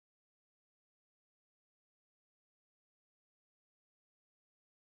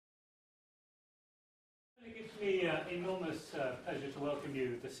It gives me enormous pleasure to welcome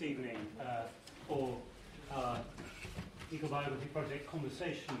you this evening for our legal biography project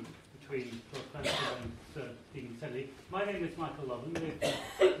conversation between Ross Cranston and Sir Stephen Sedley. My name is Michael Loveland.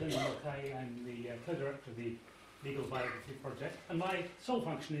 With Linda Mulcahy. I'm the co-director of the legal biography project, and my sole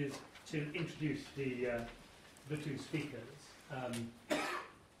function is to introduce the two speakers.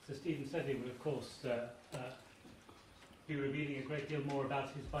 Sir Stephen Sedley will, of course, be revealing a great deal more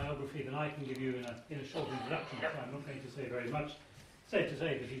about his biography than I can give you in a short introduction, so I'm not going to say very much. Safe to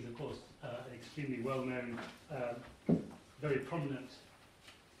say that he's, of course, an extremely well-known, very prominent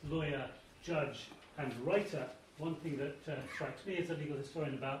lawyer, judge, and writer. One thing that strikes me as a legal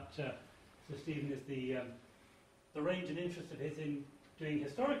historian about Sir Stephen is the range and interest of his in doing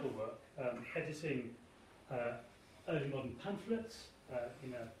historical work, editing early modern pamphlets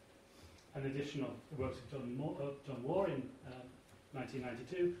in an edition of the works of John Moore in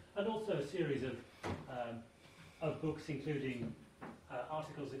 1992, and also a series of books, including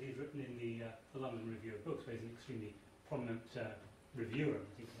articles that he's written in the London Review of Books, where he's an extremely prominent reviewer.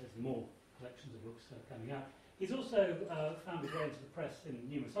 I think there's more collections of books coming out. He's also found his way into the press in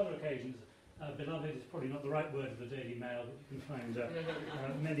numerous other occasions. Beloved is probably not the right word of the Daily Mail, but you can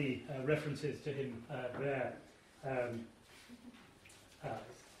find many references to him there.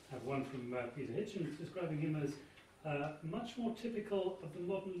 I have one from Peter Hitchens describing him as much more typical of the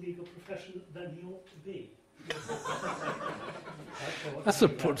modern legal profession than he ought to be. That's a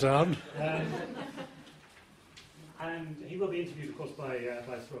put down. And he will be interviewed, of course, by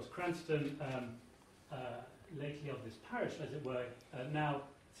Sir Ross Cranston, lately of this parish, as it were, now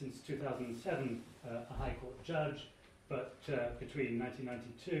since 2007 a High Court judge, but between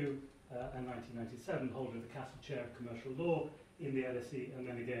 1992 and 1997 holder of the Castle Chair of Commercial Law in the LSE, and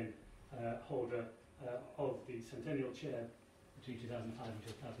then again holder of the Centennial Chair between 2005 and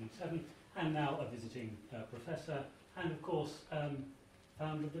 2007, and now a visiting professor, and of course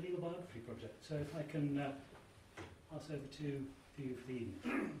founder of the Legal Biography Project. So if I can pass over to you for the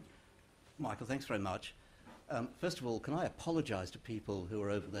evening. Michael, thanks very much. First of all, can I apologise to people who are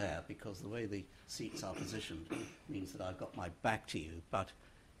over there, because the way the seats are positioned means that I've got my back to you, but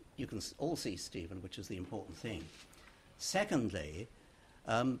you can all see Stephen, which is the important thing. Secondly,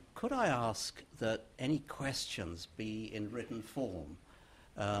 could I ask that any questions be in written form?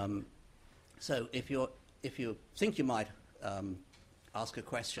 So if you think you might ask a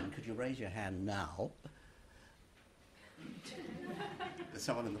question, could you raise your hand now? There's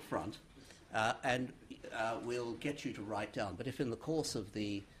someone in the front. And we'll get you to write down. But if in the course of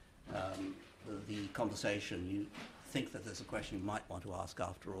the conversation you think that there's a question you might want to ask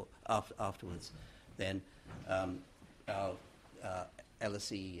afterwards, then our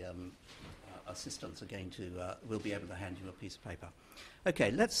LSE assistants are going to will be able to hand you a piece of paper.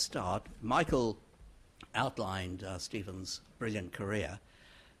 Okay, let's start. Michael outlined Stephen's brilliant career.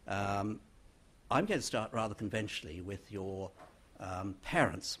 I'm going to start rather conventionally with your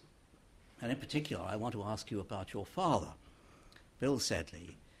parents. And in particular, I want to ask you about your father, Bill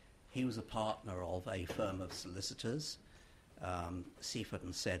Sedley. He was a partner of a firm of solicitors, Seaford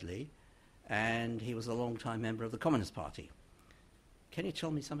and Sedley, and he was a long-time member of the Communist Party. Can you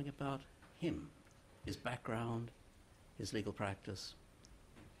tell me something about him, his background, his legal practice,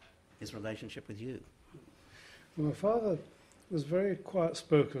 his relationship with you? Well, my father was a very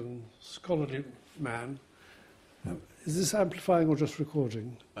quiet-spoken, scholarly man. Is this amplifying or just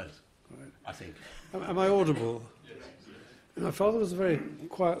recording? Both. Right. I think. Am I audible? Yes. My father was a very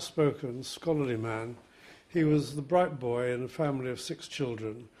quiet-spoken, scholarly man. He was the bright boy in a family of 6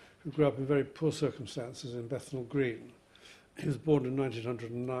 children who grew up in very poor circumstances in Bethnal Green. He was born in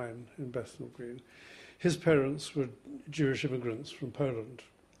 1909 in Bethnal Green. His parents were Jewish immigrants from Poland,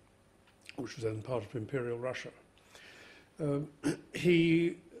 which was then part of Imperial Russia.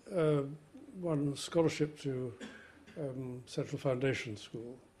 He won a scholarship to Central Foundation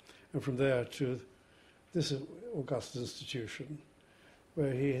School, and from there to this august institution,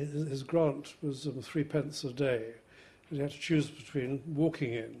 where his grant was 3p a day, and he had to choose between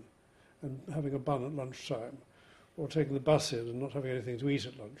walking in and having a bun at lunchtime, or taking the bus in and not having anything to eat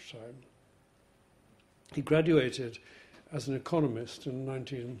at lunchtime. He graduated as an economist in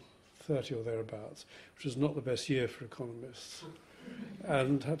 1930 or thereabouts, which was not the best year for economists,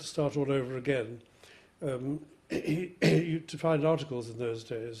 and had to start all over again. To find articles in those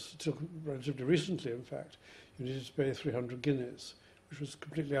days, till relatively recently in fact, you needed to pay 300 guineas, which was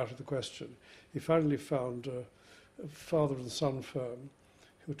completely out of the question. He finally found a father and son firm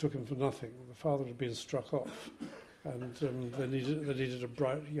who took him for nothing. The father had been struck off, and they needed a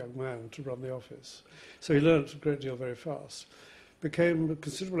bright young man to run the office. So he learnt a great deal very fast. became a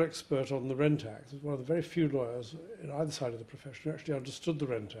considerable expert on the Rent Act. He was one of the very few lawyers in either side of the profession who actually understood the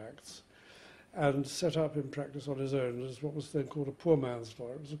Rent Acts, and set up in practice on his own as what was then called a poor man's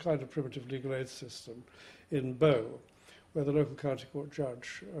lawyer. It was a kind of primitive legal aid system in Bow, where the local county court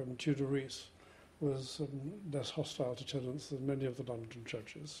judge, Tudor Rees, was less hostile to tenants than many of the London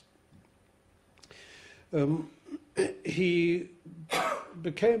judges. He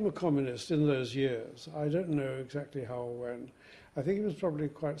became a communist in those years. I don't know exactly how or when. I think he was probably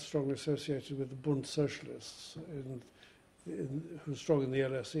quite strongly associated with the Bund Socialists, who were strong in the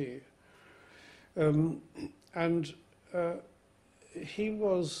LSE. He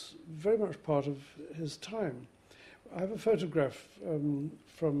was very much part of his time. I have a photograph from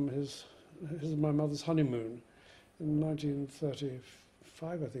my mother's honeymoon in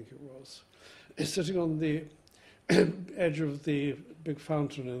 1935, I think it was. He's sitting on the edge of the big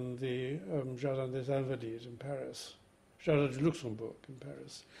fountain in the Jardin des Invalides in Paris, Jardin du Luxembourg in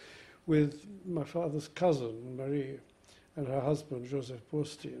Paris, with my father's cousin, Marie, and her husband, Joseph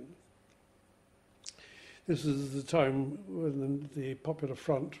Bourstein. This is the time when the Popular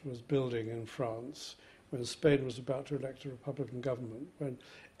Front was building in France, when Spain was about to elect a Republican government, when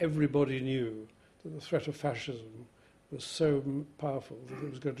everybody knew that the threat of fascism was so powerful that it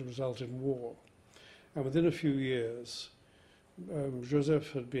was going to result in war. And within a few years,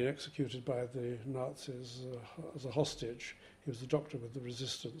 Joseph had been executed by the Nazis as a hostage. He was the doctor with the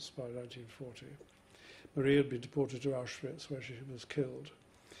resistance by 1940. Marie had been deported to Auschwitz, where she was killed.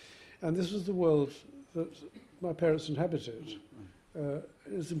 And this was the world that my parents inhabited.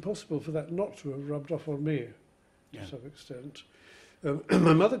 It's impossible for that not to have rubbed off on me to some extent.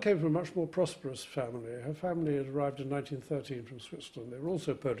 My mother came from a much more prosperous family. Her family had arrived in 1913 from Switzerland. They were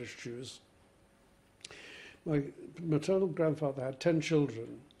also Polish Jews. My maternal grandfather had 10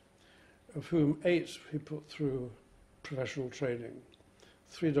 children, of whom 8 he put through professional training.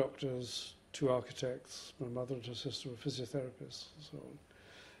 3 doctors, 2 architects, my mother and her sister were physiotherapists, and so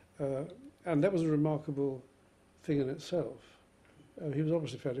on. And that was a remarkable thing in itself. He was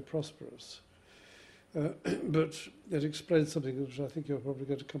obviously fairly prosperous. But it explains something which I think you're probably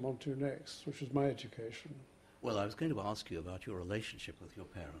going to come on to next, which is my education. Well, I was going to ask you about your relationship with your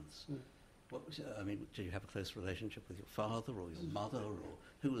parents. What was, did you have a close relationship with your father or your mother, or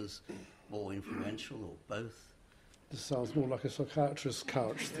who was more influential, or both? This sounds more like a psychiatrist's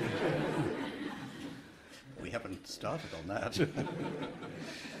couch thing. We haven't started on that.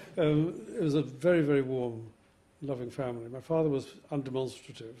 It was a very, very warm, loving family. My father was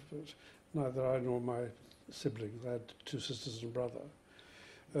undemonstrative, but neither I nor my siblings, I had 2 sisters and a brother,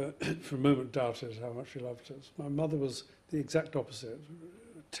 for a moment doubted how much he loved us. My mother was the exact opposite,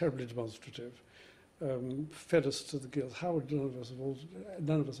 terribly demonstrative, fed us to the gills. How would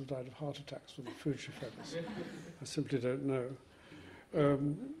none of us have died of heart attacks from the food she fed us? I simply don't know.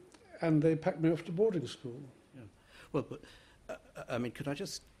 And they packed me off to boarding school. Yeah. Well, but, could I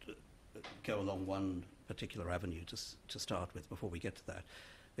just go along one particular avenue to start with before we get to that?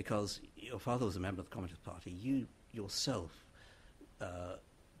 Because your father was a member of the Communist Party. You yourself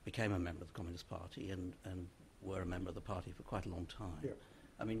became a member of the Communist Party and were a member of the party for quite a long time. Yeah.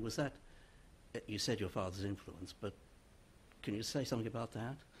 Was that, you said your father's influence, but can you say something about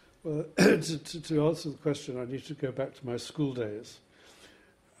that? Well, to answer the question, I need to go back to my school days.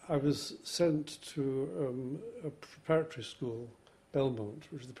 I was sent to a preparatory school, Belmont,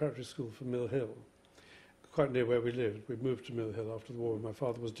 which is the preparatory school for Mill Hill, quite near where we lived. We moved to Mill Hill after the war. My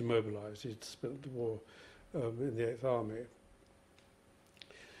father was demobilised. He'd spent the war in the 8th Army.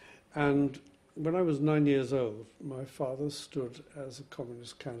 And when I was 9 years old, my father stood as a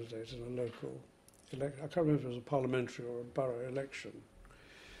communist candidate in a local election. I can't remember if it was a parliamentary or a borough election.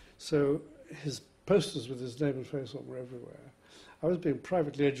 So his posters with his name and face on were everywhere. I was being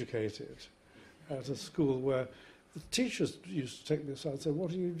privately educated at a school where the teachers used to take me aside and say,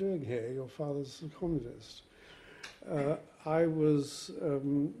 "What are you doing here? Your father's a communist." I was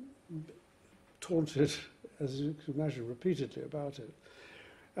taunted, as you can imagine, repeatedly about it.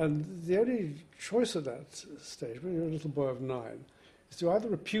 And the only choice at that stage, when you're a little boy of 9, is to either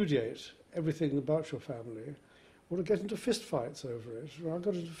repudiate everything about your family or to get into fistfights over it. I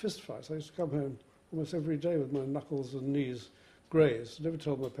got into fistfights. I used to come home almost every day with my knuckles and knees grazed. I never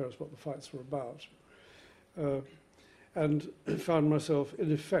told my parents what the fights were about. And found myself,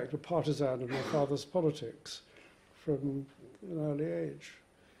 in effect, a partisan of my father's politics from an early age.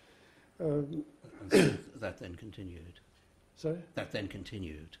 And so that then continued. Sorry? That then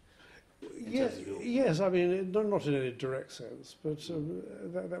continued. Yes, not in any direct sense, but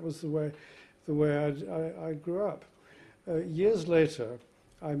that was the way I grew up. Years later,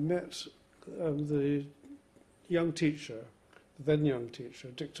 I met the young teacher, then young teacher,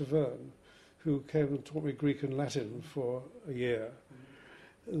 Dick Taverne, who came and taught me Greek and Latin for a year.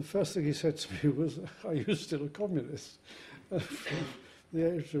 And the first thing he said to me was, "Are you still a communist?" From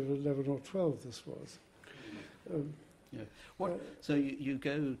the age of 11 or 12 this was. So you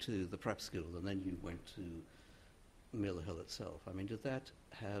go to the prep school and then you went to Mill Hill itself. I mean, did that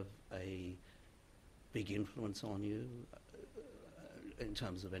have a big influence on you in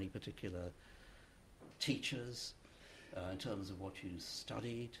terms of any particular teachers, in terms of what you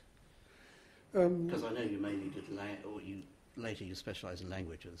studied? Because I know you mainly did later you specialised in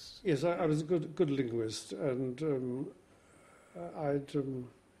languages. Yes, I was a good linguist, and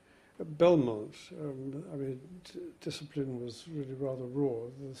at Belmont, discipline was really rather raw.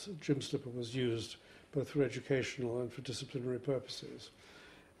 The gym slipper was used both for educational and for disciplinary purposes.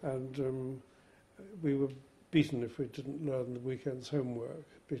 And we were beaten if we didn't learn the weekend's homework,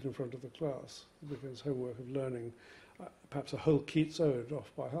 beaten in front of the class, the weekend's homework of learning perhaps a whole Keats ode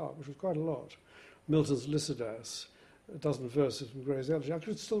off by heart, which was quite a lot. Milton's Lycidas, a dozen verses from Gray's Elegy. I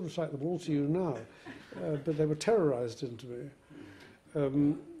could still recite them all to you now, but they were terrorised into me.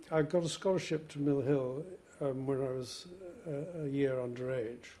 I got a scholarship to Mill Hill when I was a year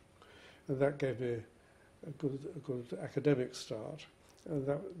underage, and that gave me a good academic start. And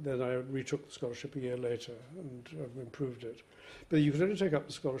then I retook the scholarship a year later and improved it. But you could only take up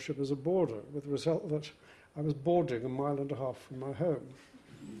the scholarship as a boarder, with the result that I was boarding 1.5 miles from my home.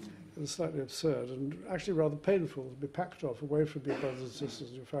 It was slightly absurd and actually rather painful to be packed off away from your brothers and sisters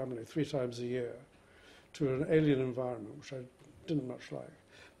and your family 3 times a year to an alien environment, which I didn't much like,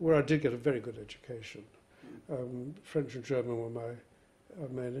 where I did get a very good education. French and German were my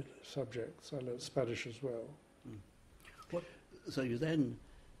main subjects. I learned Spanish as well. So you then,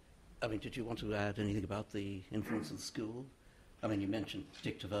 did you want to add anything about the influence of the school? I mean, you mentioned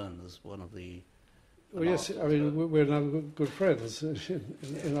Dick Taverne as one of the... Well, yes, we're now good friends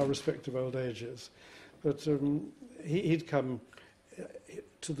in our respective old ages. But he'd come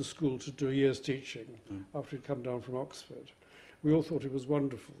to the school to do a year's teaching after he'd come down from Oxford. We all thought he was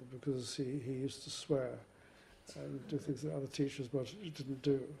wonderful because he used to swear and do things that other teachers didn't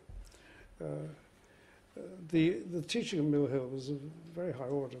do. The teaching at Mill Hill was of very high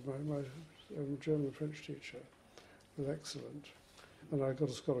order. My German and French teacher was excellent. And I got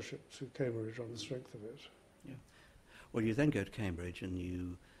a scholarship to Cambridge on the strength of it. Yeah. Well, you then go to Cambridge and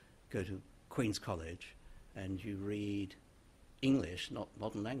you go to Queen's College and you read English, not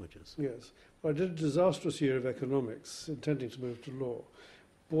modern languages. Yes. Well, I did a disastrous year of economics, intending to move to law.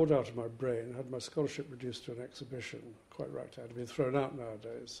 Bored out of my brain, had my scholarship reduced to an exhibition, quite right, I'd been thrown out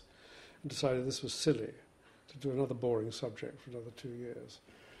nowadays, and decided this was silly, to do another boring subject for another 2 years.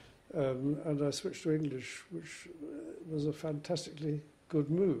 And I switched to English, which was a fantastically good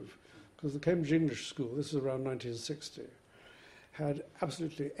move, because the Cambridge English School, this is around 1960, had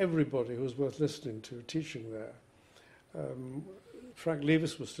absolutely everybody who was worth listening to teaching there. Frank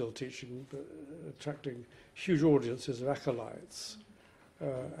Leavis was still teaching, but attracting huge audiences of acolytes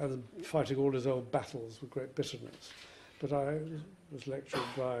and fighting all his old battles with great bitterness. But I was lectured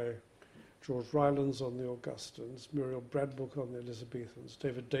by George Rylands on the Augustans, Muriel Bradbook on the Elizabethans,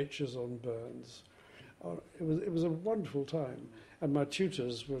 David Datches on Burns. It was a wonderful time. And my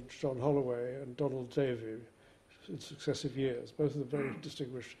tutors were John Holloway and Donald Davy in successive years, both of them very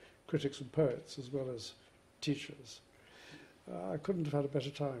distinguished critics and poets as well as teachers. I couldn't have had a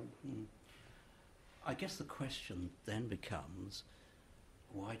better time. I guess the question then becomes,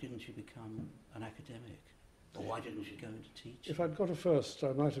 why didn't you become an academic? Or why didn't you go into teaching? If I'd got a first,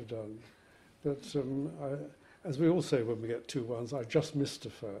 I might have done. But as we all say when we get 2 1s, I just missed a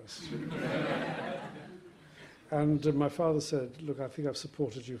first. And my father said, look, I think I've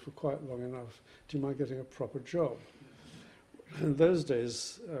supported you for quite long enough. Do you mind getting a proper job? In those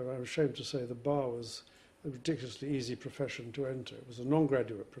days, I'm ashamed to say, the bar was a ridiculously easy profession to enter. It was a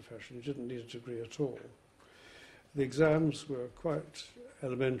non-graduate profession. You didn't need a degree at all. The exams were quite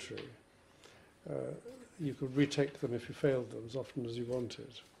elementary. You could retake them if you failed them as often as you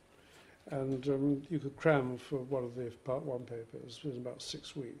wanted. And you could cram for one of the Part 1 papers in about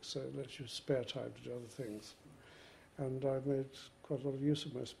 6 weeks, so it lets you spare time to do other things. And I made quite a lot of use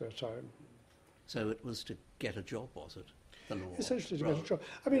of my spare time. So it was to get a job, was it? The law? Essentially to get a job.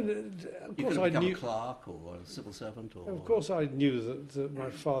 I mean, of you course could I become knew... a clerk or a civil servant? Or Of course I knew that my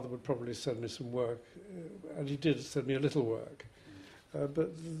father would probably send me some work, and he did send me a little work. But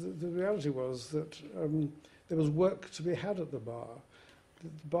the reality was that there was work to be had at the bar.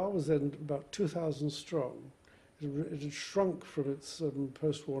 The bar was then about 2,000 strong. It had shrunk from its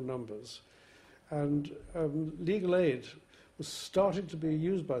post-war numbers. And legal aid was starting to be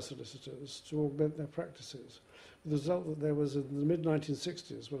used by solicitors to augment their practices. The result that there was, in the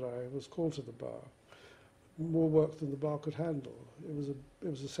mid-1960s, when I was called to the bar, more work than the bar could handle. It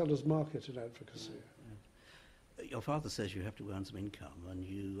was a seller's market in advocacy. Your father says you have to earn some income, and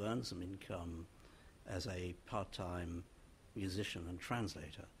you earn some income as a part-time musician and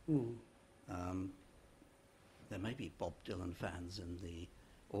translator. There may be Bob Dylan fans in the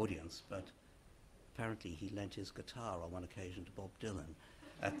audience, but apparently he lent his guitar on one occasion to Bob Dylan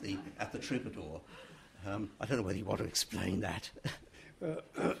at the Troubadour. I don't know whether you want to explain that.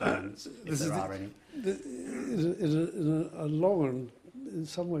 Fans, if there are any. In a long and, in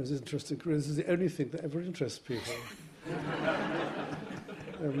some ways, interesting career, this is the only thing that ever interests people.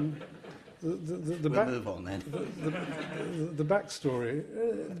 We'll move on then. The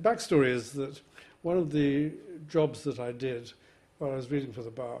backstory is that one of the jobs that I did while I was reading for the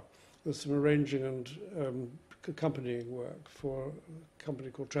bar was some arranging and accompanying work for a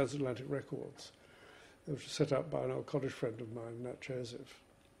company called Transatlantic Records, which was set up by an old college friend of mine, Nat Joseph.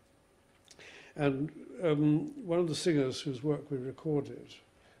 And one of the singers whose work we recorded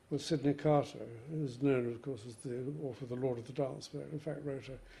was Sidney Carter, who's known, of course, as the author of The Lord of the Dance, but in fact wrote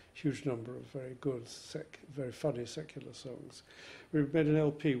a huge number of very good, very funny secular songs. We made an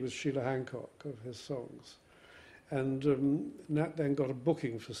LP with Sheila Hancock of his songs. And Nat then got a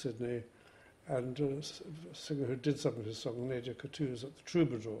booking for Sidney, and a singer who did some of his songs, Nadia Cattouz, at the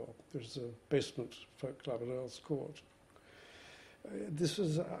Troubadour, which is a basement folk club at Earl's Court. This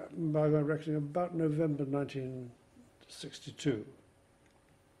was, by my reckoning, about November 1962.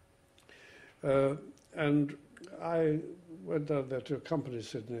 And I went down there to accompany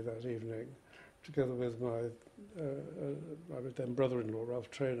Sidney that evening, together with my then brother-in-law, Ralph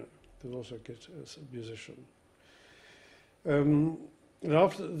Traynor, who was also a musician. And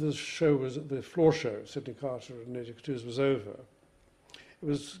after the show was, the floor show, Sidney Carter and Nadia Cattouz, was over, it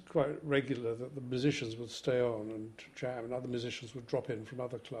was quite regular that the musicians would stay on and jam, and other musicians would drop in from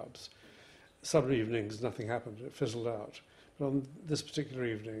other clubs. Some evenings, nothing happened, it fizzled out. But on this particular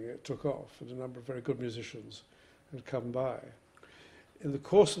evening, it took off, and a number of very good musicians had come by. In the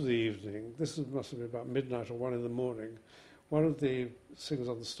course of the evening, must have been about midnight or 1 in the morning, one of the singers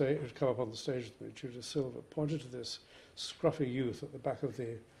on the stage, who'd come up on the stage with me, Judith Silver, pointed to this scruffy youth at the back of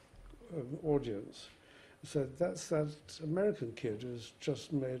the audience and said, "That's that American kid who's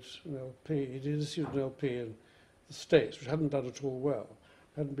just made an LP. He'd issued an LP in the States, which hadn't done at all well,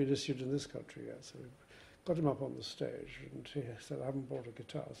 hadn't been issued in this country yet. So we got him up on the stage, and he said, I haven't bought a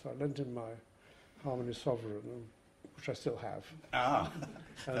guitar, so I lent him my Harmony Sovereign, which I still have.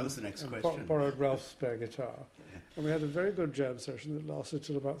 That was the next question. Borrowed Ralph's spare guitar. Yeah. And we had a very good jam session that lasted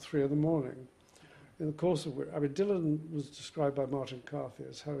till about 3 in the morning. In the course of which, Dylan was described by Martin Carthy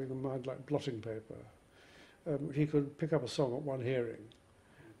as having a mind like blotting paper. He could pick up a song at one hearing.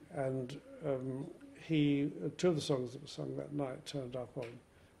 And two of the songs that were sung that night turned up on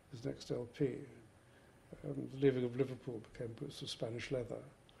his next LP. The Leaving of Liverpool became Boots of Spanish Leather.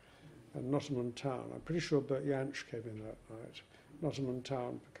 And Nottingham Town, I'm pretty sure Bert Jansch came in that night. Nottingham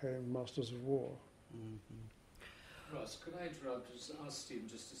Town became Masters of War. Mm-hmm. Ross, could I interrupt and just ask Stephen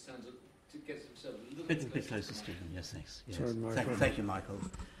just to stand up to get himself a little bit closer, Stephen. Yes, thanks. Yes. Sorry, Michael. Thank you, Michael.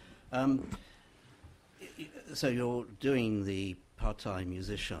 So you're doing the part-time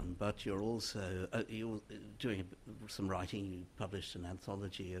musician, but you're also you're doing some writing. You published an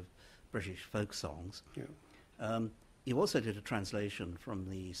anthology of British folk songs. Yeah. You also did a translation from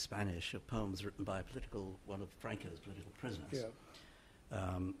the Spanish of poems written by one of Franco's political prisoners,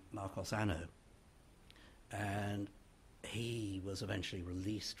 Marcos Anno. And he was eventually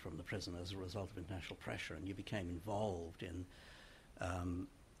released from the prison as a result of international pressure, and you became involved in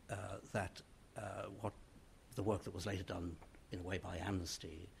the work that was later done in a way by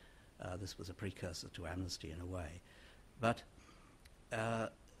Amnesty. This was a precursor to Amnesty in a way. But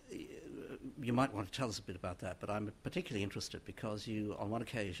you might want to tell us a bit about that, but I'm particularly interested because on one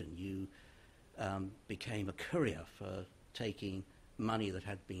occasion, you became a courier for taking money that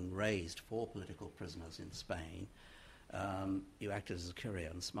had been raised for political prisoners in Spain. You acted as a courier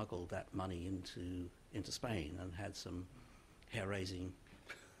and smuggled that money into Spain and had some hair-raising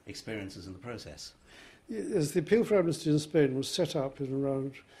experiences in the process. Yes, the Appeal for Amnesty in Spain was set up in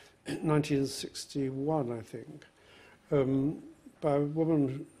around 1961, I think, by a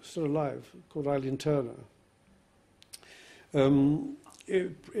woman still alive called Eileen Turner.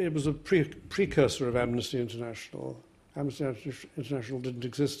 It was a precursor of Amnesty International. Amnesty International didn't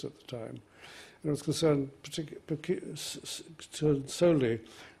exist at the time. And it was concerned solely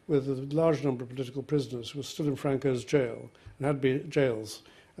with a large number of political prisoners who were still in Franco's jails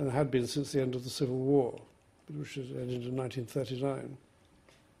and had been since the end of the Civil War. which ended in 1939.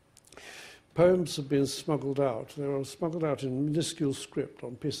 Poems had been smuggled out. They were smuggled out in minuscule script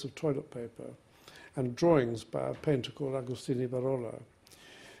on pieces of toilet paper and drawings by a painter called Agostini Barola.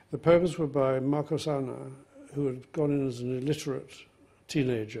 The poems were by Marcos Anna, who had gone in as an illiterate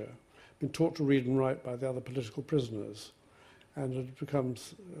teenager, been taught to read and write by the other political prisoners, and had become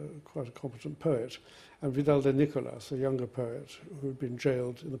quite a competent poet, and Vidal de Nicolas, a younger poet who had been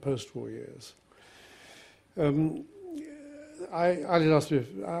jailed in the post-war years. Eileen asked me,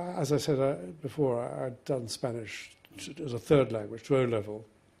 as I said before, I'd done Spanish as a third language to O-level.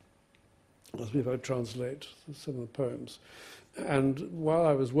 Asked me if I'd translate some of the poems. And while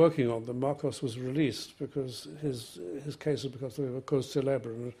I was working on them, Marcos was released because his case had become a cause célèbre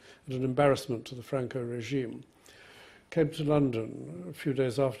and an embarrassment to the Franco regime. Came to London a few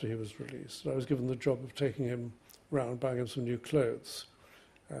days after he was released. I was given the job of taking him round, buying him some new clothes,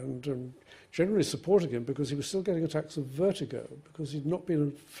 and generally supporting him because he was still getting attacks of vertigo, because he'd not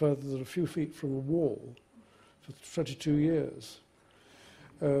been further than a few feet from a wall for 22 years.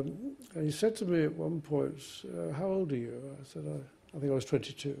 And he said to me at one point, how old are you? I said, I think I was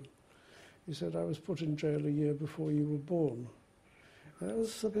 22. He said, I was put in jail a year before you were born. And that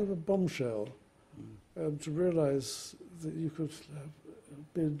was a bit of a bombshell, to realise that you could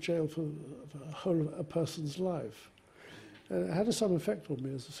be in jail for the whole of a person's life. It had some effect on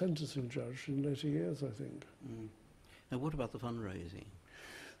me as a sentencing judge in later years, I think. Now, what about the fundraising?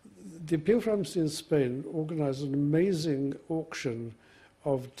 The Appeal for Amnesty in Spain organised an amazing auction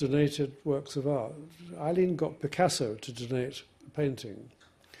of donated works of art. Eileen got Picasso to donate a painting.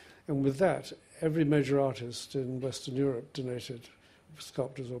 And with that, every major artist in Western Europe donated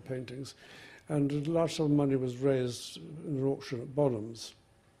sculptures or paintings. And a large sum of money was raised in an auction at Bonhams,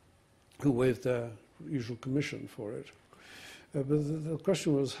 who waived their usual commission for it. But the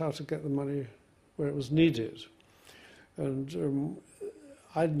question was how to get the money where it was needed. And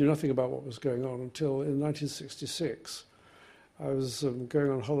I knew nothing about what was going on until in 1966, I was going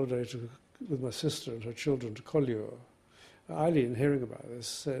on holiday with my sister and her children to Collioure. Eileen, hearing about this,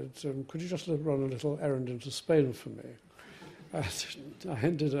 said, could you just run a little errand into Spain for me? I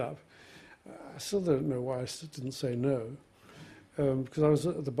ended up. I still don't know why I didn't say no, because I was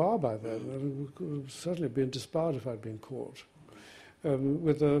at the bar by then, and I would certainly have been disbarred if I'd been caught.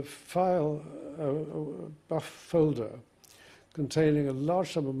 With a file, a buff folder, containing a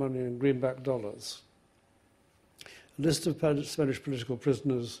large sum of money in greenback dollars, a list of Spanish political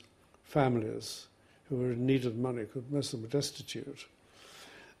prisoners' families who were in need of money, most of them were destitute,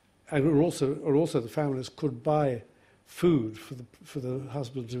 and also the families could buy food for the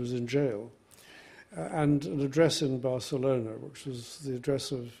husband who was in jail, and an address in Barcelona, which was the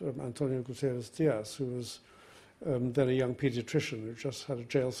address of Antonio Gutierrez Diaz, who was then a young paediatrician who just had a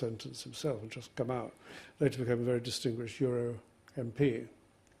jail sentence himself and just come out, later became a very distinguished Euro MP.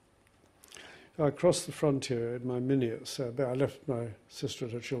 I crossed the frontier in my Mini at Cerbère. I left my sister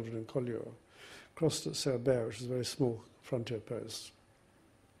and her children in Collioure, crossed at Cerbère, which is a very small frontier post.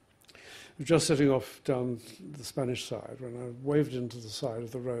 I was just setting off down the Spanish side when I waved into the side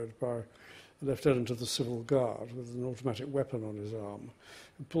of the road by a lieutenant of the Civil Guard with an automatic weapon on his arm,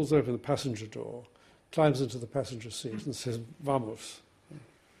 who pulls open the passenger door, climbs into the passenger seat and says, "Vamos."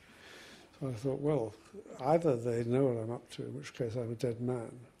 So I thought, well, either they know what I'm up to, in which case I'm a dead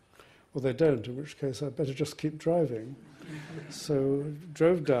man, or they don't, in which case I'd better just keep driving. So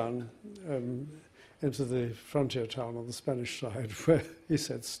drove down into the frontier town on the Spanish side, where he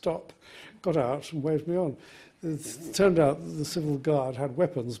said, "Stop," got out and waved me on. It turned out that the Civil Guard had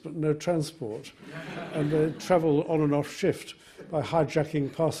weapons but no transport, and they travelled on and off shift by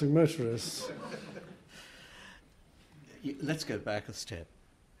hijacking passing motorists. Let's go back a step.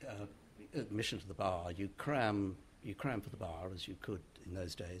 Admission to the bar, you cram for the bar as you could in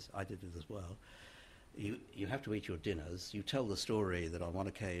those days. I did it as well. You have to eat your dinners. You tell the story that on one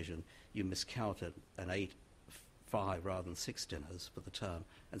occasion you miscounted and ate 5 rather than 6 dinners for the term,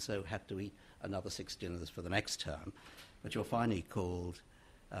 and so had to eat another 6 dinners for the next term. But you're finally called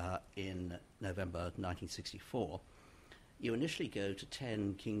in November 1964. You initially go to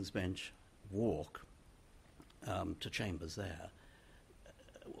 10 King's Bench Walk to chambers there.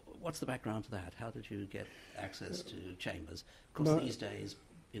 What's the background to that? How did you get access to chambers? Of course, these days,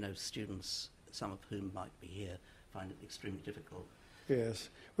 students, some of whom might be here, find it extremely difficult. Yes.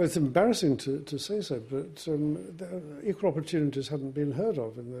 Well, it's embarrassing to say so, but equal opportunities hadn't been heard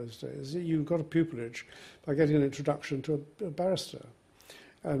of in those days. You got a pupillage by getting an introduction to a barrister.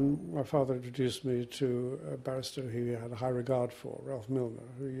 And my father introduced me to a barrister he had a high regard for, Ralph Milner,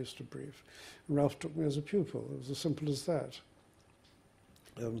 who he used to brief. And Ralph took me as a pupil. It was as simple as that.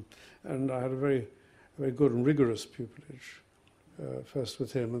 And I had a very a very good and rigorous pupillage, first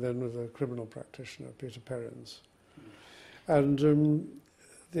with him and then with a criminal practitioner, Peter Perrins. And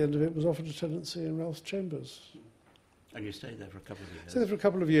at the end of it was offered a tenancy in Ralph's chambers. And you stayed there for a couple of years? Stayed there for a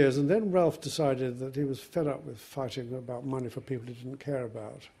couple of years, and then Ralph decided that he was fed up with fighting about money for people he didn't care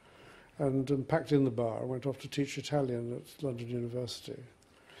about, and packed in the bar and went off to teach Italian at London University.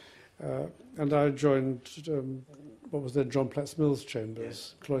 And I joined what was then John Platt's Mills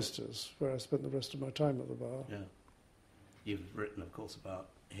Chambers, Cloisters, where I spent the rest of my time at the bar. Yeah. You've written, of course, about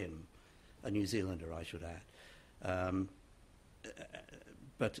him, a New Zealander, I should add.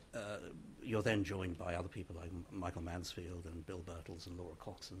 But you're then joined by other people like Michael Mansfield and Bill Birtles and Laura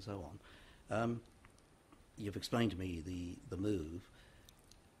Cox and so on. You've explained to me the move.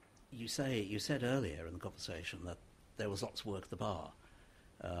 You said earlier in the conversation that there was lots of work at the bar.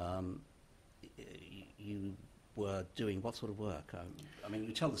 You were doing what sort of work? I mean,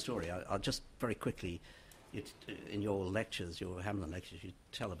 you tell the story. I'll just very quickly, in your lectures, your Hamlin lectures, you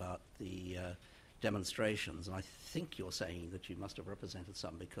tell about the demonstrations, and I think you're saying that you must have represented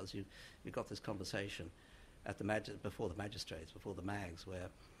some because you got this conversation at before the magistrates, before the mags, where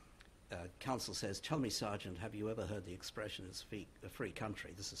counsel says, "Tell me, Sergeant, have you ever heard the expression it's a free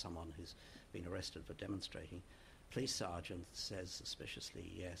country?" This is someone who's been arrested for demonstrating. Police sergeant says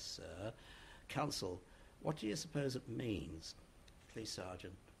suspiciously, "Yes, sir." Counsel, "What do you suppose it means?" Police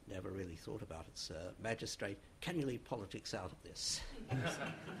sergeant, "Never really thought about it, sir." Magistrate, "Can you leave politics out of this?"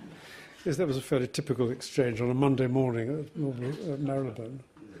 Yes, that was a fairly typical exchange on a Monday morning at Marylebone.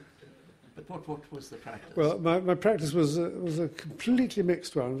 But what was the practice? Well, my practice was a completely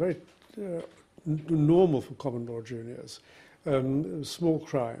mixed one, very normal for common law juniors. It was small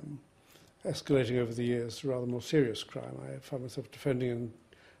crime, escalating over the years to rather more serious crime. I found myself defending in,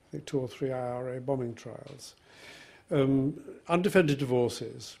 I think, 2 or 3 IRA bombing trials. Undefended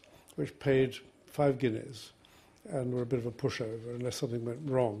divorces, which paid 5 guineas and were a bit of a pushover unless something went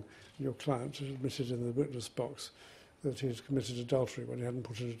wrong. Your client had admitted in the witness box that he had committed adultery when he hadn't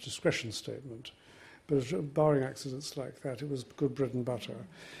put in a discretion statement. But barring accidents like that, it was good bread and butter.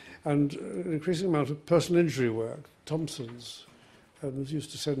 And an increasing amount of personal injury work. Thompson's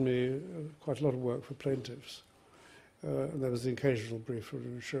used to send me quite a lot of work for plaintiffs. And there was the occasional brief from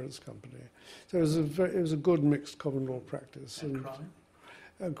an insurance company. So it was a good mixed common law practice. And crime?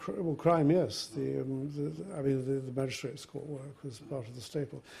 Well, crime, yes. The magistrates' court work was part of the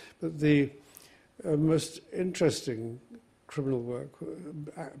staple. But the most interesting criminal work,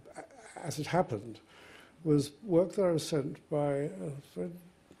 as it happened, was work that I was sent by a very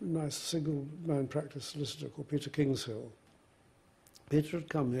nice single-man practice solicitor called Peter Kingshill. Peter had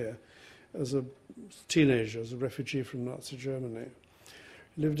come here as a teenager, as a refugee from Nazi Germany.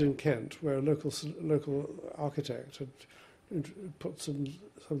 He lived in Kent, where a local architect had put some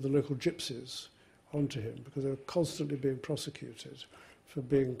of the local gypsies onto him because they were constantly being prosecuted for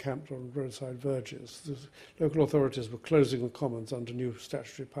being camped on roadside verges. The local authorities were closing the commons under new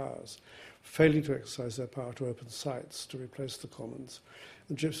statutory powers, failing to exercise their power to open sites to replace the commons.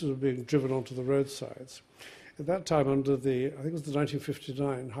 The gypsies were being driven onto the roadsides. At that time, under the, I think it was the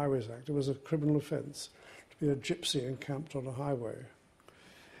 1959 Highways Act, it was a criminal offence to be a gypsy encamped on a highway.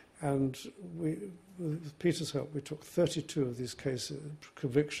 And with Peter's help, we took 32 of these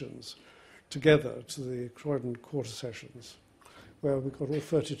convictions together to the Croydon Quarter Sessions, where we got all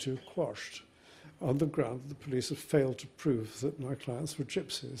 32 quashed on the ground that the police had failed to prove that my clients were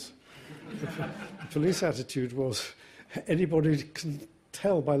gypsies. The police attitude was, anybody can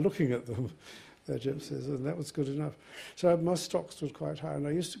tell by looking at them they're gypsies, and that was good enough. So my stocks was quite high, and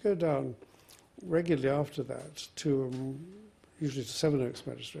I used to go down regularly after that to usually to Sevenoaks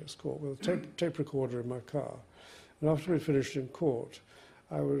Magistrates Court with a tape recorder in my car. And after we finished in court,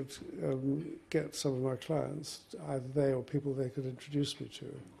 I would get some of my clients, either they or people they could introduce me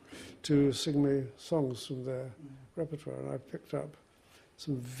to sing me songs from their repertoire. And I picked up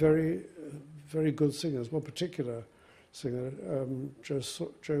some very, very good singers. One particular singer,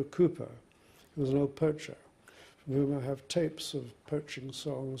 Joe Cooper, who was an old poacher, from whom I have tapes of poaching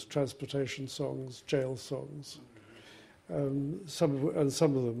songs, transportation songs, jail songs. Some of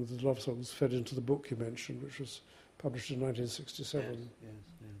them, the love songs, fed into the book you mentioned, which was published in 1967. Yes.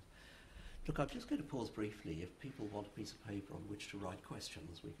 Look, I'm just going to pause briefly. If people want a piece of paper on which to write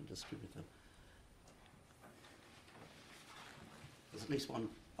questions, we can distribute them. There's at least one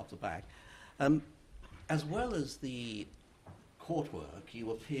up the back. As well as the court work,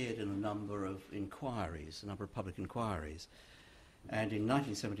 you appeared in a number of inquiries, a number of public inquiries. And in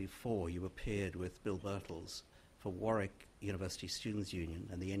 1974, you appeared with Bill Birtles for Warwick University Students' Union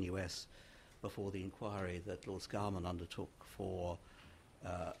and the NUS before the inquiry that Lord Scarman undertook for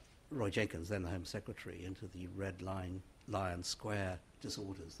Roy Jenkins, then the Home Secretary, into the Lion Square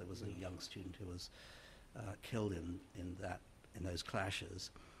disorders. There was a young student who was killed in those clashes.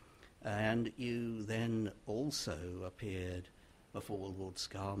 And you then also appeared before Lord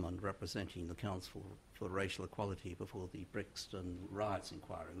Scarman, representing the Council for Racial Equality before the Brixton riots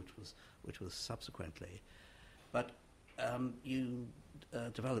inquiry, which was subsequently. But you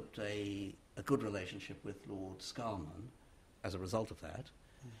developed a good relationship with Lord Scarman as a result of that.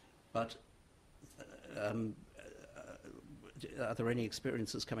 But are there any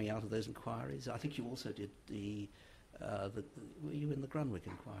experiences coming out of those inquiries? I think you also did were you in the Grunwick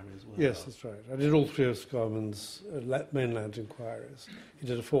inquiry as well? Yes, that's right. I did all three of Scarman's mainland inquiries. He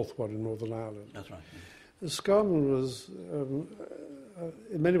did a fourth one in Northern Ireland. That's right. Scarman was,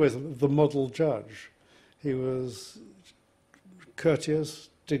 in many ways, the model judge. He was courteous,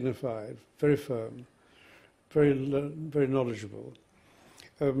 dignified, very firm, very knowledgeable.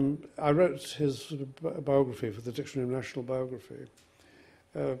 I wrote his biography for the Dictionary of National Biography.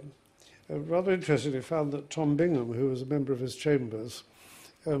 Rather interestingly, found that Tom Bingham, who was a member of his chambers,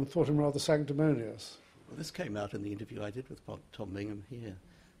 thought him rather sanctimonious. Well, this came out in the interview I did with Tom Bingham here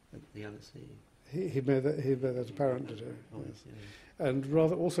at the LSE. He made that apparent, did he? Oh, Yes. yeah. And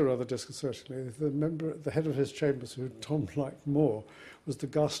also rather disconcertingly, the head of his chambers, who Tom liked more, was the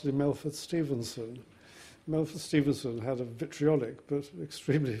ghastly Melford Stevenson. Melford Stevenson had a vitriolic but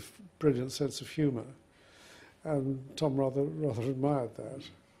extremely brilliant sense of humour, and Tom rather admired that.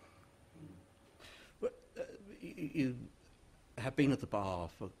 You have been at the bar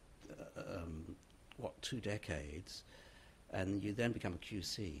for, 2 decades, and you then become a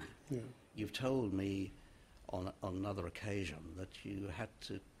QC. Yeah. You've told me on another occasion that you had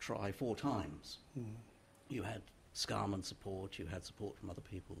to try 4 times. Mm. You You had Scarman support, you had support from other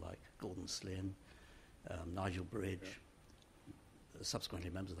people like Gordon Slynn, Nigel Bridge,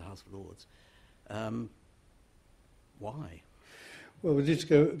 subsequently members of the House of Lords. Why? Well, we need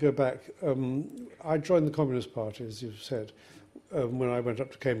to go back. I joined the Communist Party, as you've said, when I went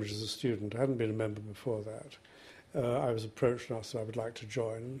up to Cambridge as a student. I hadn't been a member before that. I was approached and asked if I would like to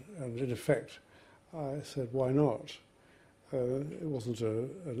join, and in effect, I said, why not? It wasn't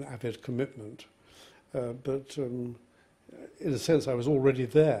an avid commitment, but in a sense, I was already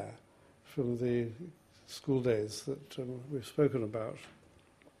there from the school days that we've spoken about.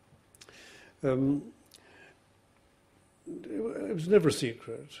 It was never a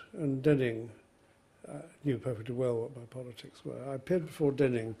secret, and Denning knew perfectly well what my politics were. I appeared before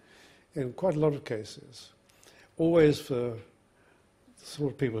Denning in quite a lot of cases, always for the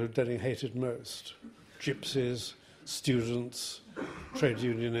sort of people who Denning hated most: gypsies, students, trade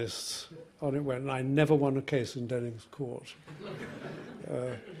unionists. On it went, and I never won a case in Denning's court.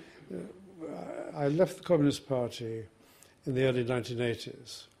 I left the Communist Party in the early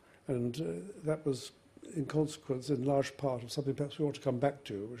 1980s, and that was in consequence, in large part, of something perhaps we ought to come back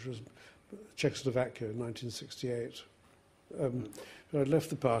to, which was Czechoslovakia in 1968. I left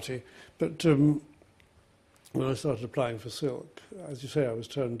the party, but when I started applying for Silk, as you say, I was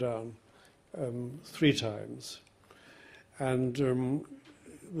turned down 3 times, and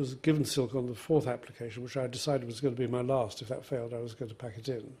was given Silk on the 4th application, which I decided was going to be my last. If that failed, I was going to pack it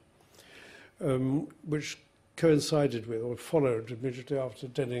in, which coincided with or followed immediately after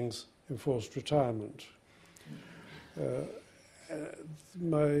Denning's enforced retirement. It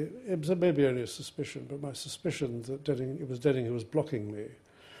was maybe only a suspicion, but my suspicion that it was Denning who was blocking me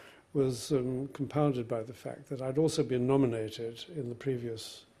was compounded by the fact that I'd also been nominated in the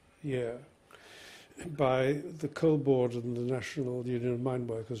previous year by the Coal Board and the National Union of Mine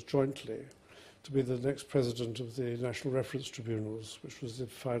Workers jointly to be the next president of the National Reference Tribunals, which was the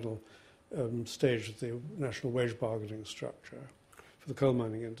final stage of the national wage bargaining structure for the coal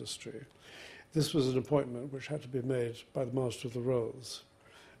mining industry. This was an appointment which had to be made by the Master of the Rolls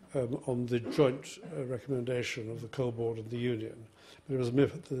on the joint recommendation of the Coal Board and the Union. But it was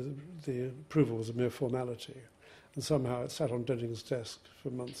the approval was a mere formality. And somehow it sat on Denning's desk for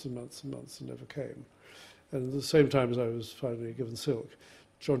months and months and months and never came. And at the same time as I was finally given Silk,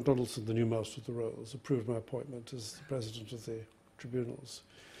 John Donaldson, the new Master of the Rolls, approved my appointment as the president of the tribunals.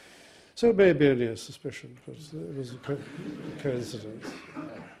 So it may be only a suspicion, but it was a coincidence.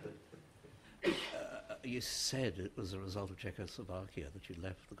 You said it was a result of Czechoslovakia that you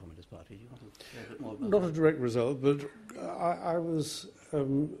left the Communist Party. Do you want to say a bit more about Not that? a direct result, but I was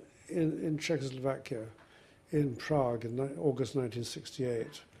in Czechoslovakia, in Prague, in August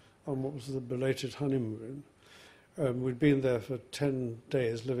 1968, on what was the belated honeymoon. We'd been there for 10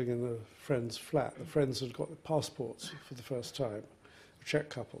 days, living in a friend's flat. The friends had got passports for the first time, a Czech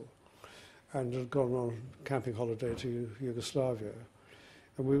couple, and had gone on a camping holiday to Yugoslavia.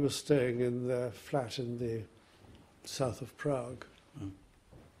 and we were staying in their flat in the south of Prague,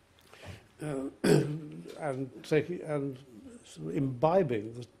 and sort of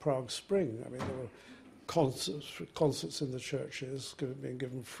imbibing the Prague Spring. I mean, there were concerts in the churches being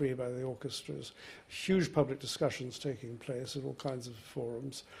given free by the orchestras, huge public discussions taking place in all kinds of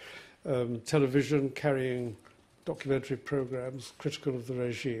forums, television carrying documentary programs critical of the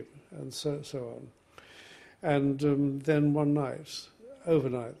regime, and so on. And then one night,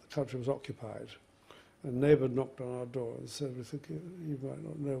 overnight, the country was occupied. A neighbour knocked on our door and said, "We think you might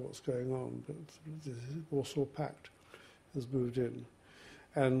not know what's going on, but the Warsaw Pact has moved in."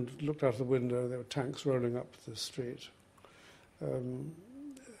 And looked out of the window, there were tanks rolling up the street.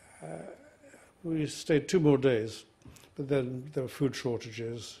 We stayed 2 more days, but then there were food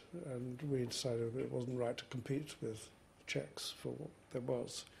shortages, and we decided it wasn't right to compete with Czechs for what there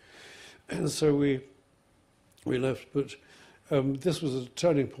was. And so we left, but this was a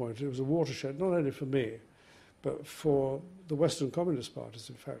turning point. It was a watershed, not only for me, but for the Western Communist parties,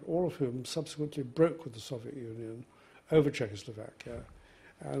 in fact, all of whom subsequently broke with the Soviet Union over Czechoslovakia.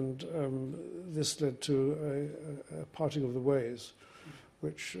 And this led to a parting of the ways,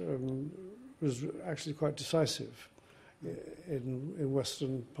 which was actually quite decisive in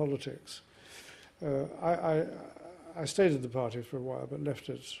Western politics. I stayed in the party for a while, but left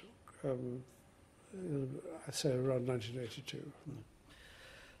it, I'd say, around 1982.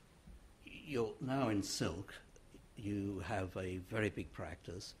 You're now in Silk. You have a very big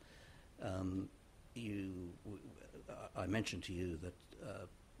practice. I mentioned to you that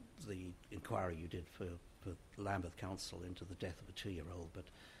the inquiry you did for Lambeth Council into the death of a 2-year-old, but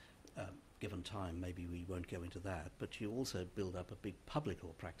given time, maybe we won't go into that. But you also build up a big public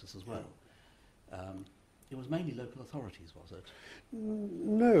law practice as well. It was mainly local authorities, was it?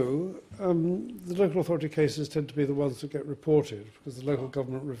 No. The local authority cases tend to be the ones that get reported, because the local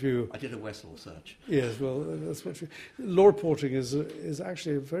government review... I did a Westlaw search. Yes, well, that's what law reporting is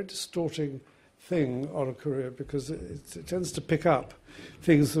actually a very distorting thing on a career, because it tends to pick up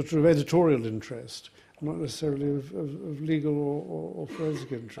things that are of editorial interest, not necessarily of legal or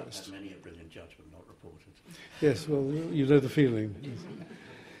forensic interest. I've had many a brilliant judgment not reported. Yes, well, you know the feeling.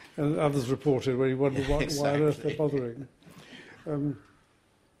 And others reported where you wonder why on earth they're bothering.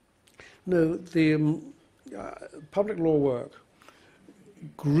 No, the public law work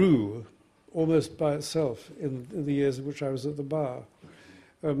grew almost by itself in the years in which I was at the bar.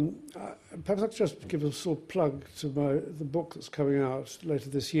 Perhaps I'll just give a sort of plug to the book that's coming out later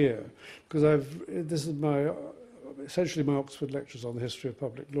this year, because this is essentially my Oxford lectures on the history of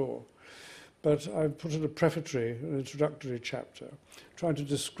public law. But I've put in an introductory chapter, trying to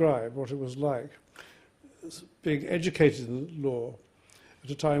describe what it was like being educated in law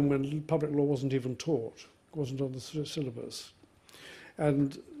at a time when public law wasn't even taught, wasn't on the syllabus,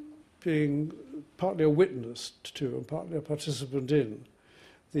 and being partly a witness to and partly a participant in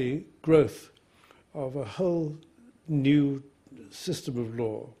the growth of a whole new system of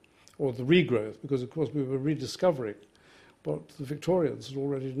law, or the regrowth, because, of course, we were rediscovering what the Victorians had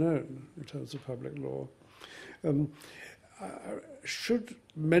already known in terms of public law. I should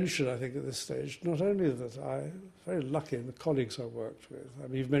mention, I think, at this stage, not only that I'm very lucky in the colleagues I worked with. I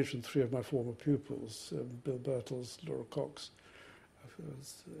mean, you've mentioned 3 of my former pupils, Bill Birtles, Laura Cox. I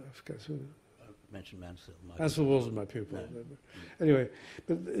forget who. I mentioned Mansfield. Mansfield wasn't my pupil. No. Anyway,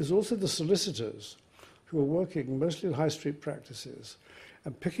 but there's also the solicitors who are working mostly in high street practices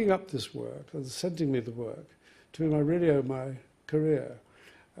and picking up this work and sending me the work, to whom I really owe my career.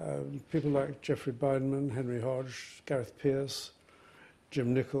 People like Geoffrey Bindman, Henry Hodge, Gareth Pearce,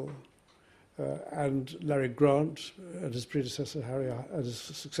 Jim Nichol, and Larry Grant, and his predecessor and his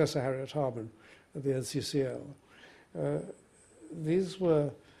successor Harriet Harman at the NCCL. These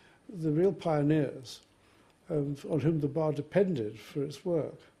were the real pioneers on whom the bar depended for its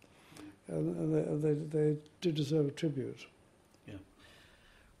work, and they do deserve a tribute. Yeah.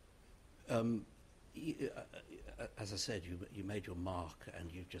 As I said, you made your mark,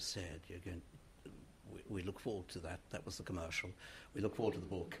 and you just said you're going. We look forward to that. That was the commercial. We look forward to the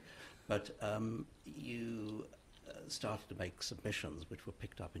book, but you started to make submissions which were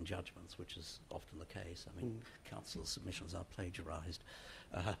picked up in judgments, which is often the case. I mean, council submissions are plagiarised,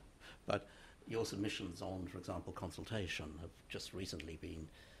 but your submissions on, for example, consultation have just recently been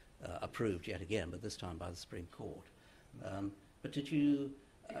approved yet again, but this time by the Supreme Court. But did you?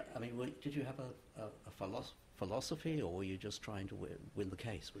 Did you have a philosophy, or were you just trying to win the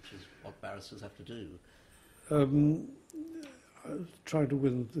case, which is what barristers have to do? Trying to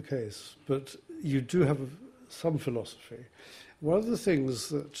win the case, but you do have some philosophy. One of the things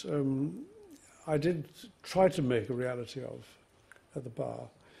that I did try to make a reality of at the bar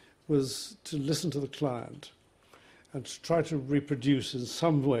was to listen to the client and to try to reproduce in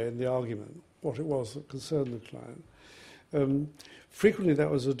some way in the argument what it was that concerned the client. Frequently that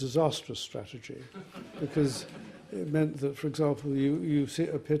was a disastrous strategy because it meant that, for example, you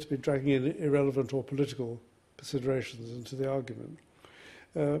appear to be dragging in irrelevant or political considerations into the argument.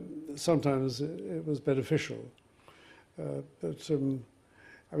 Sometimes it was beneficial. I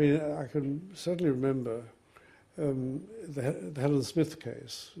mean, I can certainly remember the Helen Smith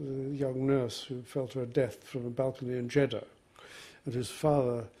case, the young nurse who fell to her death from a balcony in Jeddah, and whose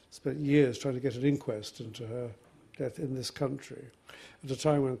father spent years trying to get an inquest into her death in this country, at a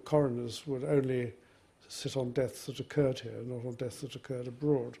time when coroners would only sit on deaths that occurred here, not on deaths that occurred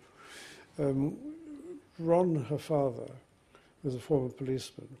abroad. Ron, her father, who was a former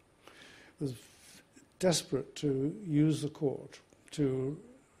policeman, was desperate to use the court to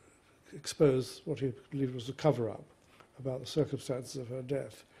expose what he believed was a cover-up about the circumstances of her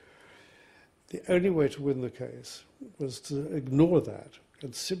death. The only way to win the case was to ignore that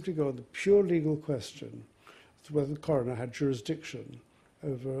and simply go on the pure legal question as to whether the coroner had jurisdiction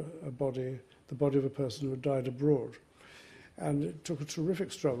over the body of a person who had died abroad. And it took a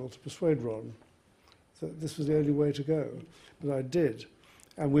terrific struggle to persuade Ron that this was the only way to go. But I did,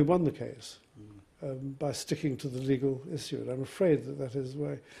 and we won the case by sticking to the legal issue. And I'm afraid that is the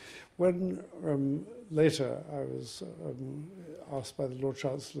way. When later I was asked by the Lord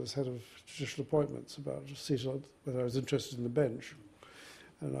Chancellor as head of judicial appointments about a seat on whether I was interested in the bench,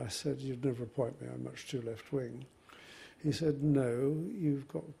 and I said, "You'd never appoint me, I'm much too left-wing." He said, "No, you've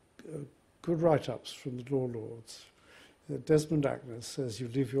got good write-ups from the law lords. Desmond Agnes says you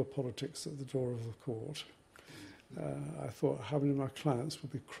leave your politics at the door of the court." I thought, how many of my clients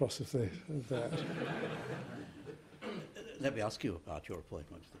would be cross if they heard that? Let me ask you about your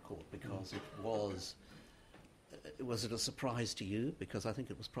appointment to the court, because was it a surprise to you? Because I think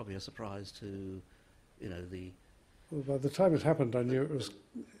it was probably a surprise to, the... Well, by the time it happened, I knew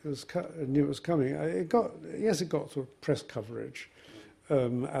I knew it was coming. It got sort of press coverage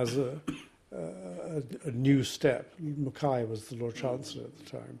as a new step. Mackay was the Lord Chancellor at the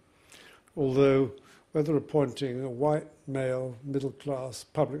time. Although whether appointing a white, male, middle-class,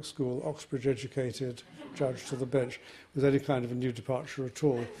 public school, Oxbridge-educated judge to the bench was any kind of a new departure at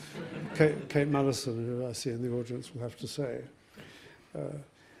all, Kate Mallison, who I see in the audience, will have to say.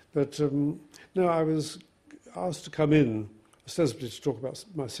 No, I was asked to come in, ostensibly to talk about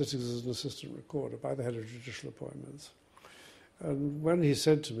my sittings as an assistant recorder by the head of judicial appointments. And when he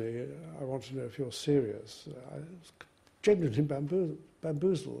said to me, "I want to know if you're serious," I was genuinely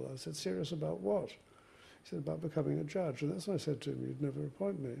bamboozled. I said, "Serious about what?" He said, "About becoming a judge." And that's when I said to him, "You'd never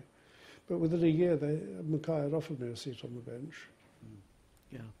appoint me." But within a year, Mackay had offered me a seat on the bench.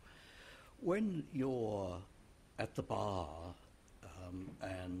 Yeah. When you're at the bar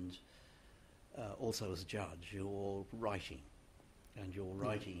and also as a judge, you're writing, and you're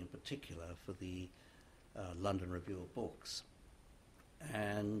writing in particular for the London Review of Books.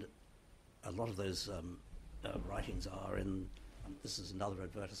 And a lot of those writings are in, this is another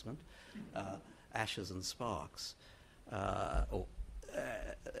advertisement, Ashes and Sparks.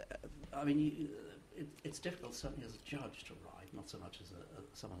 It's difficult, certainly as a judge, to write, not so much as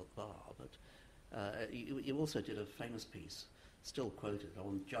someone at the bar, but you also did a famous piece, still quoted,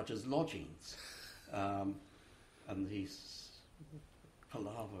 on judges' lodgings, and the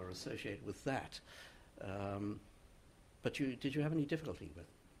palaver associated with that. But did you have any difficulty with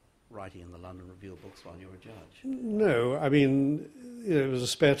writing in the London Review of Books while you were a judge? No, I mean, it was a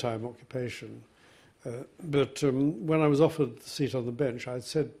spare time occupation. But when I was offered the seat on the bench, I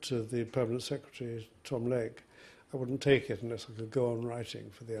said to the permanent secretary, Tom Legg, I wouldn't take it unless I could go on writing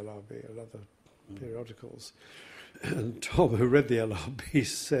for the LRB and other periodicals. And Tom, who read the LRB,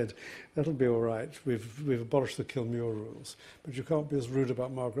 said, "That'll be all right. We've abolished the kill Muir rules, but you can't be as rude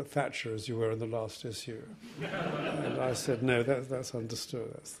about Margaret Thatcher as you were in the last issue." And I said, "No, that's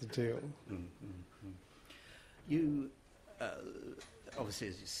understood. That's the deal." You, obviously,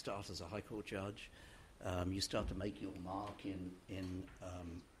 as you start as a High Court judge, you start to make your mark in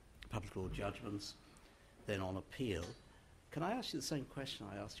public law judgments, then on appeal. Can I ask you the same question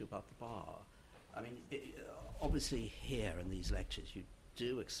I asked you about the bar? I mean, obviously here in these lectures you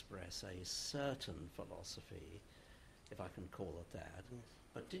do express a certain philosophy, if I can call it that,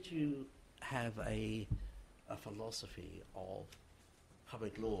 but did you have a philosophy of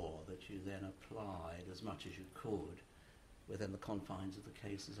public law that you then applied as much as you could within the confines of the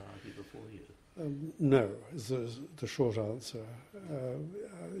cases argued before you? No, is the short answer.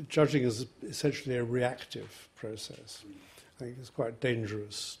 Judging is essentially a reactive process. I think it's quite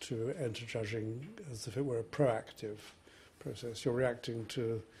dangerous to enter judging as if it were a proactive process. You're reacting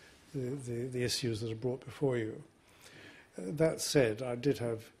to the issues that are brought before you. That said, I did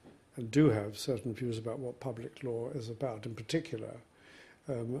have and do have certain views about what public law is about. In particular,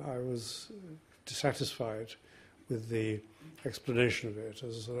 I was dissatisfied with the explanation of it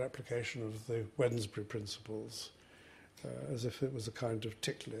as an application of the Wednesbury principles, as if it was a kind of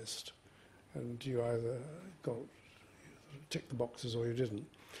tick list, and you either tick the boxes or you didn't.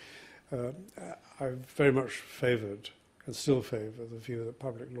 I very much favoured and still favour the view that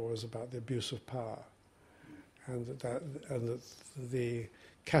public law is about the abuse of power, and that the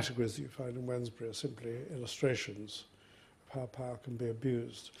categories that you find in Wednesbury are simply illustrations of how power can be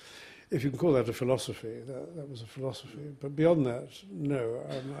abused. If you can call that a philosophy, that was a philosophy. But beyond that, no,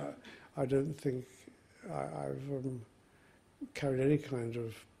 I don't think I've carried any kind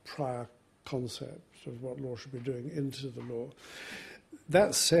of prior concept of what law should be doing into the law.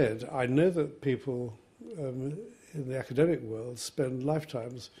 That said, I know that people in the academic world spend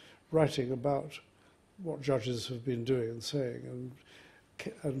lifetimes writing about what judges have been doing and saying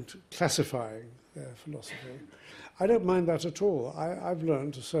and classifying their philosophy. I don't mind that at all. I've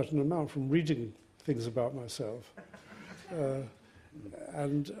learned a certain amount from reading things about myself.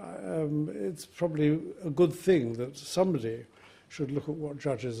 And it's probably a good thing that somebody should look at what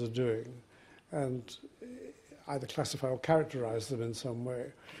judges are doing and either classify or characterize them in some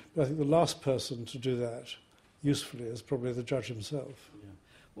way. But I think the last person to do that usefully is probably the judge himself.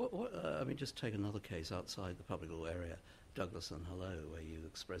 Yeah. I mean, just take another case outside the public law area, Douglas and Hello, where you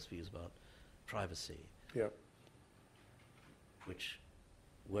express views about privacy, Yeah. which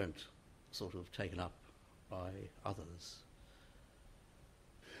weren't sort of taken up by others.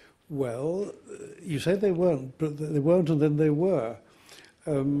 Well, you say they weren't, but they weren't and then they were.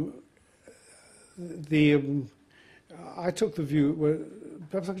 I took the view,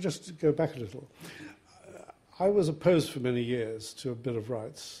 perhaps I could just go back a little. I was opposed for many years to a Bill of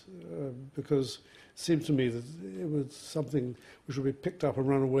Rights because it seemed to me that it was something which would be picked up and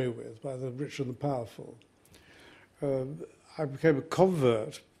run away with by the rich and the powerful. I became a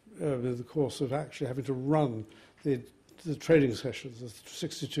convert in the course of actually having to run the training sessions, the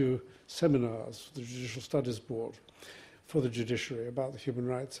 62 seminars for the Judicial Studies Board for the judiciary about the Human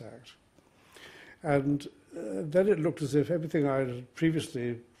Rights Act. And then it looked as if everything I had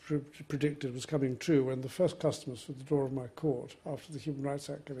previously predicted was coming true when the first customers for the door of my court after the Human Rights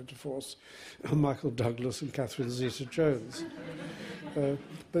Act came into force were Michael Douglas and Catherine Zeta-Jones.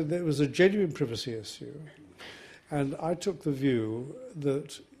 But there was a genuine privacy issue, and I took the view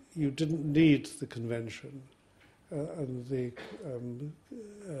that you didn't need the Convention and the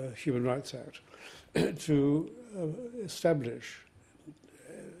Human Rights Act to establish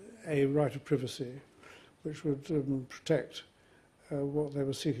a right of privacy which would protect what they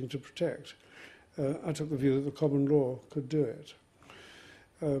were seeking to protect. I took the view that the common law could do it.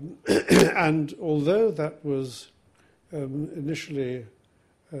 And although that was initially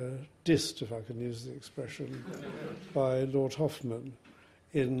dissed, if I can use the expression, by Lord Hoffman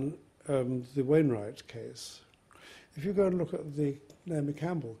in the Wainwright case, if you go and look at the Naomi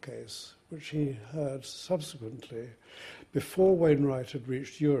Campbell case, which he heard subsequently, before Wainwright had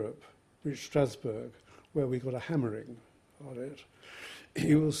reached Europe, reached Strasbourg, where we got a hammering on it,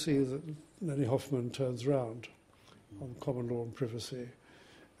 you will see that Lenny Hoffman turns round on common law and privacy.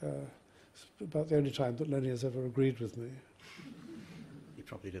 It's about the only time that Lenny has ever agreed with me. He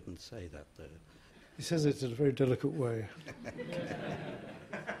probably didn't say that, though. He says it in a very delicate way.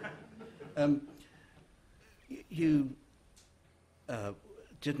 You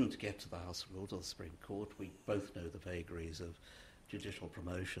didn't get to the House of Lords or the Supreme Court. We both know the vagaries of judicial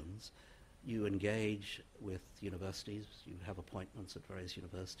promotions. You engage with universities, you have appointments at various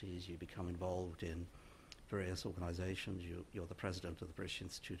universities, you become involved in various organisations. You're the president of the British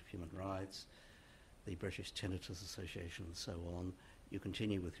Institute of Human Rights, the British Tinnitus Association, and so on. You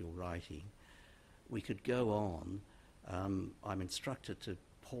continue with your writing. We could go on. I'm instructed to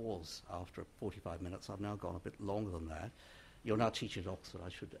pause after 45 minutes. I've now gone a bit longer than that. You're now teaching at Oxford. I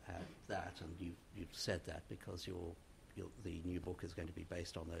should add that, and you've said that because the new book is going to be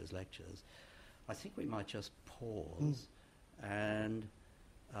based on those lectures. I think we might just pause and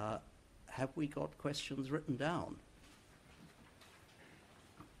have we got questions written down?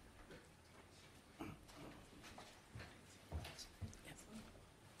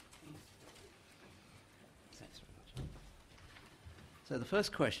 Thanks very much. So the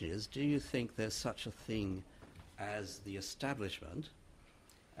first question is, do you think there's such a thing as the establishment?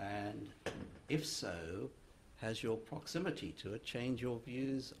 And if so, has your proximity to it changed your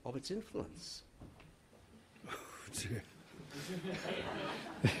views of its influence?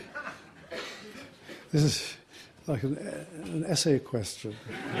 This like an essay question.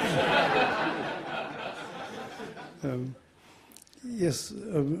 Yes,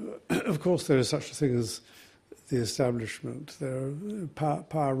 of course there is such a thing as the establishment.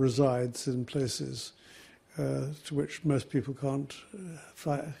 Power resides in places to which most people can't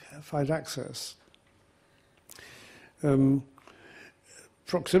find access.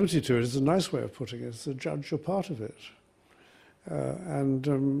 Proximity to it is a nice way of putting it. It's a judge, you're part of it.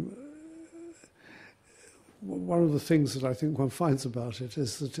 One of the things that I think one finds about it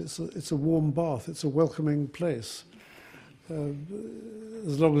is that it's a warm bath, it's a welcoming place.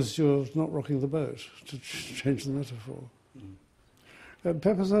 As long as you're not rocking the boat, to change the metaphor.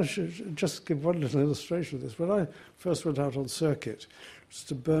 Perhaps I should just give one little illustration of this. When I first went out on circuit,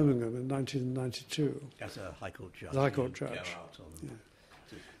 to Birmingham in 1992. As a High Court judge. As a High Court judge. Go out on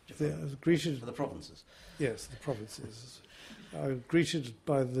I was greeted for the provinces. Yes, the provinces. I was greeted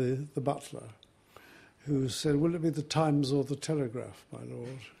by the butler, who said, "Will it be the Times or the Telegraph, my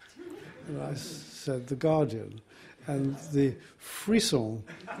lord?" And I said, "The Guardian." And the frisson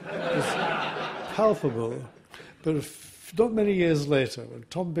was palpable. But not many years later, when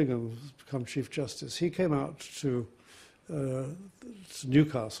Tom Bingham became Chief Justice, he came out to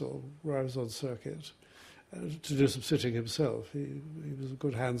Newcastle, where I was on circuit, to do some sitting himself. He was a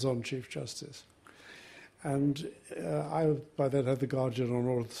good hands-on Chief Justice. And I, by then, had the Guardian on.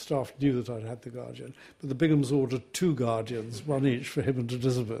 All of the staff knew that I'd had the Guardian. But the Binghams ordered 2 Guardians, one each for him and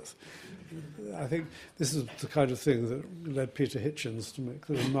Elizabeth. I think this is the kind of thing that led Peter Hitchens to make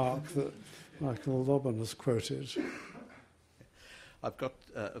the remark that Michael Lobban has quoted. I've got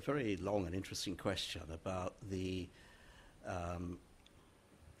a very long and interesting question about the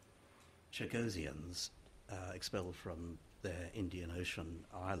Chagosians expelled from their Indian Ocean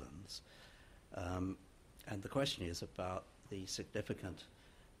islands. And the question is about the significant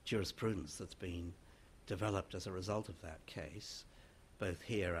jurisprudence that's been developed as a result of that case, both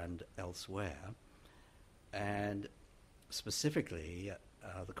here and elsewhere. And specifically,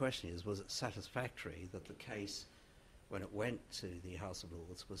 the question is, was it satisfactory that the case, when it went to the House of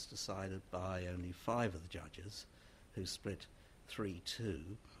Lords, was decided by only 5 of the judges, who split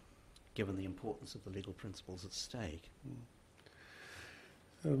 3-2, given the importance of the legal principles at stake?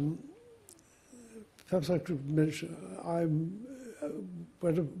 Perhaps I could mention,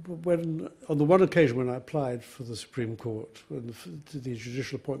 when on the one occasion when I applied for the Supreme Court, when the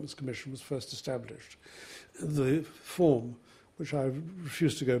Judicial Appointments Commission was first established, the form, which I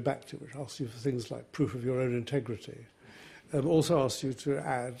refused to go back to, which asks you for things like proof of your own integrity, also asks you to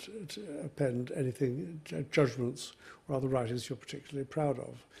append anything, judgments or other writings you're particularly proud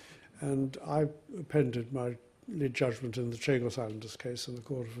of. And I appended my lead judgment in the Chagos Islanders case in the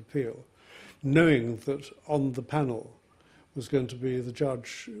Court of Appeal, knowing that on the panel was going to be the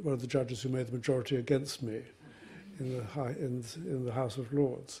judge, one of the judges who made the majority against me in the House of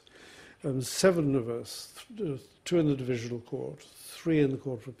Lords. 7 of us, 2 in the Divisional Court, 3 in the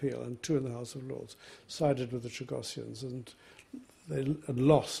Court of Appeal, and 2 in the House of Lords, sided with the Chagosians, and they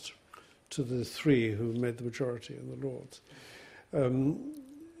lost to the 3 who made the majority in the Lords.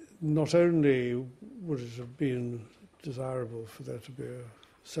 Not only would it have been desirable for there to be a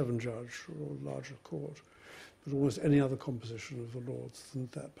 7-judge or larger court, but almost any other composition of the Lords than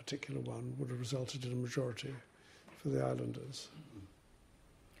that particular one would have resulted in a majority for the islanders.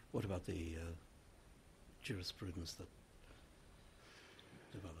 What about the jurisprudence that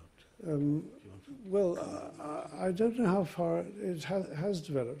developed? I don't know how far it has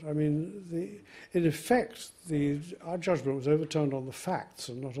developed. I mean, in effect, our judgment was overturned on the facts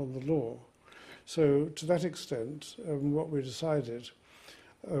and not on the law. So to that extent, what we decided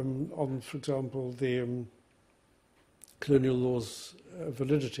on, for example, the Colonial Laws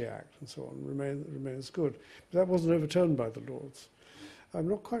Validity Act and so on remains good. But that wasn't overturned by the Lords. I'm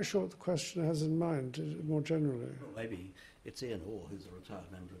not quite sure what the question has in mind, more generally. Well, maybe it's Ian Orr, who's a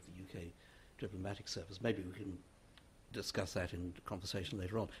retired member of the UK Diplomatic Service. Maybe we can discuss that in conversation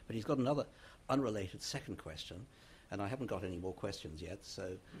later on. But he's got another unrelated second question, and I haven't got any more questions yet,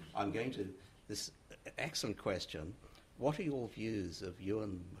 so I'm going to... This excellent question. What are your views of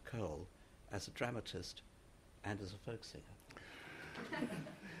Ewan MacColl as a dramatist and as a folk singer?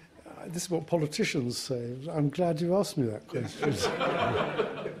 This is what politicians say. I'm glad you asked me that question.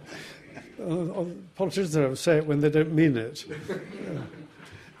 Politicians say it when they don't mean it.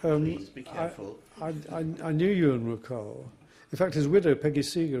 Please be careful. I knew Ewan MacColl. In fact, his widow, Peggy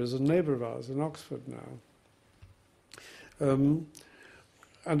Seeger, is a neighbour of ours in Oxford now.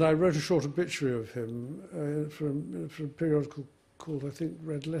 And I wrote a short obituary of him for a periodical called, I think,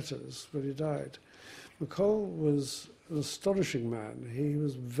 Red Letters, when he died. MacColl was an astonishing man. He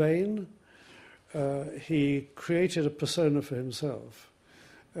was vain, he created a persona for himself,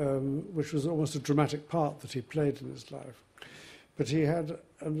 which was almost a dramatic part that he played in his life. But he had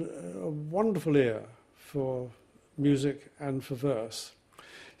a wonderful ear for music and for verse.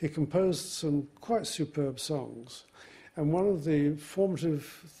 He composed some quite superb songs. And one of the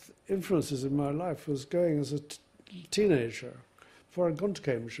formative influences in my life was going as a teenager, before I'd gone to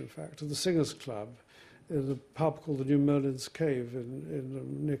Cambridge, in fact, to the Singers' Club in a pub called the New Merlin's Cave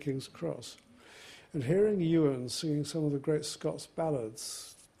near King's Cross, and hearing Ewan singing some of the great Scots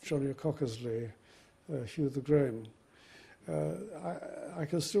ballads, Johnny O'Cockersley, Hugh the Graeme. I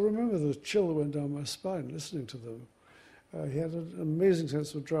can still remember the chill that went down my spine listening to them. He had an amazing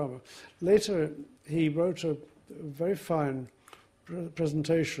sense of drama. Later, he wrote a very fine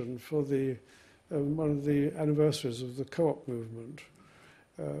presentation for one of the anniversaries of the co-op movement,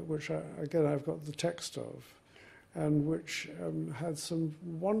 which, again, I've got the text of, and which had some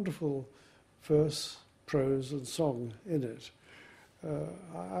wonderful verse, prose, and song in it.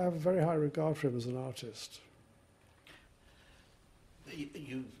 I have a very high regard for him as an artist.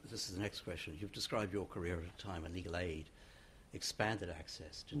 This is the next question. You've described your career at a time when legal aid expanded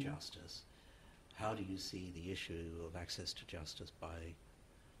access to justice. How do you see the issue of access to justice by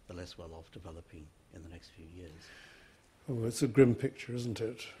the less well-off developing in the next few years? Oh, it's a grim picture, isn't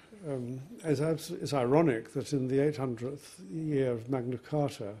it? It's ironic that in the 800th year of Magna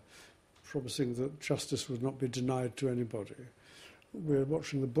Carta, promising that justice would not be denied to anybody, we're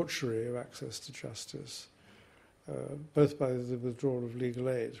watching the butchery of access to justice, both by the withdrawal of legal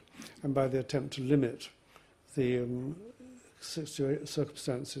aid and by the attempt to limit the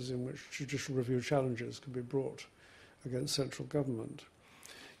circumstances in which judicial review challenges can be brought against central government.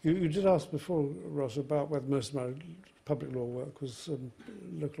 You did ask before, Ross, about whether most of my public law work was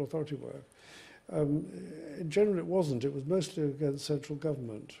local authority work. In general, it wasn't. It was mostly against central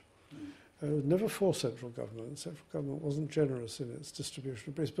government. It was never for central government. Central government wasn't generous in its distribution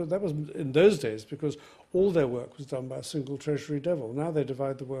of briefs. But that was in those days because all their work was done by a single Treasury devil. Now they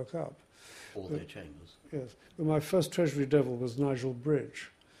divide the work up. All their chambers. Yes. Well, my first Treasury devil was Nigel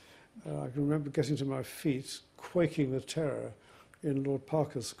Bridge. I can remember getting to my feet, quaking with terror, in Lord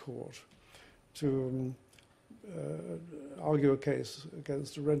Parker's court to argue a case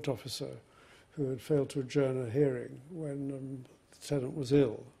against a rent officer who had failed to adjourn a hearing when the tenant was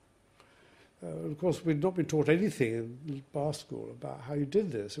ill. Of course, we'd not been taught anything in bar school about how you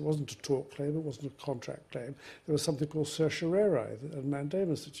did this. It wasn't a tort claim, it wasn't a contract claim. There was something called certiorari, a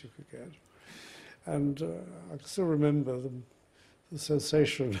mandamus that you could get. And I can still remember the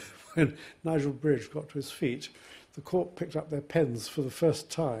sensation when Nigel Bridge got to his feet. The court picked up their pens for the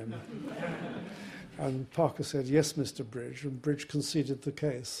first time. And Parker said, "Yes, Mr. Bridge," and Bridge conceded the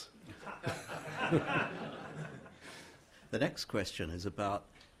case. The next question is about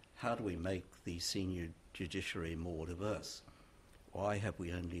how do we make the senior judiciary more diverse? Why have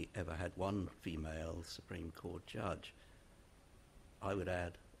we only ever had one female Supreme Court judge? I would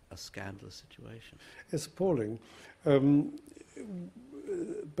add, a scandalous situation. It's appalling.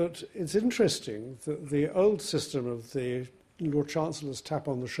 But it's interesting that the old system of the Lord Chancellor's tap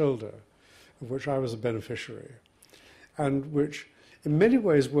on the shoulder, of which I was a beneficiary, and which in many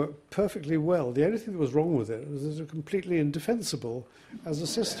ways worked perfectly well. The only thing that was wrong with it was that it was completely indefensible as a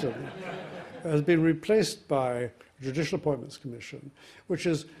system. Has been replaced by a Judicial Appointments Commission, which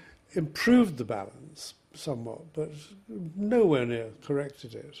has improved the balance somewhat, but nowhere near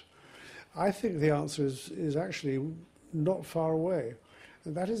corrected it. I think the answer is actually not far away.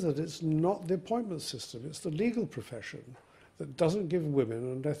 And that is that it's not the appointment system, it's the legal profession that doesn't give women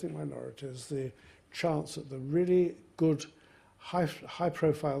and ethnic minorities the chance at the really good,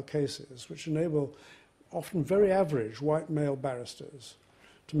 high-profile cases which enable often very average white male barristers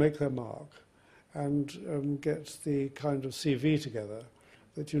to make their mark and get the kind of CV together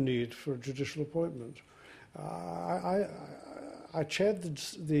that you need for a judicial appointment. I chaired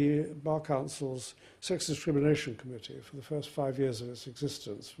the Bar Council's Sex Discrimination Committee for the first 5 years of its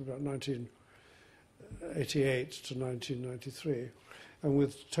existence, from about 1988 to 1993. And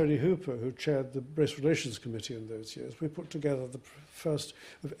with Tony Hooper, who chaired the Race Relations Committee in those years, we put together the first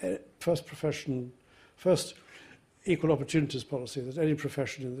equal opportunities policy that any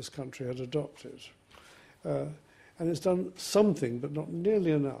profession in this country had adopted. And it's done something, but not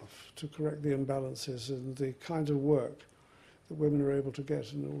nearly enough, to correct the imbalances in the kind of work that women are able to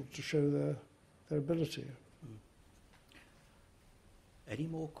get in order to show their ability. Any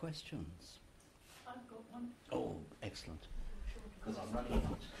more questions? I've got one. Oh, excellent. Because I'm running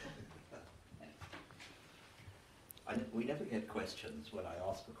out. We never get questions when I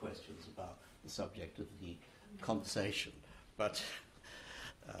ask for questions about the subject of the conversation, but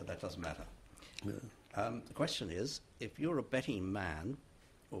that doesn't matter. The question is, if you're a betting man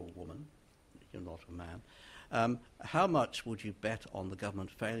or woman, you're not a man, how much would you bet on the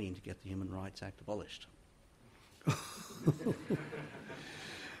government failing to get the Human Rights Act abolished?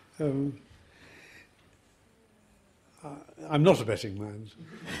 I'm not a betting man.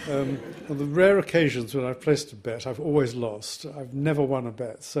 On the rare occasions when I've placed a bet, I've always lost. I've never won a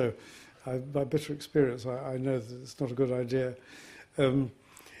bet. So by bitter experience, I know that it's not a good idea.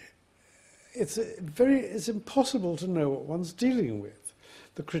 It's impossible to know what one's dealing with.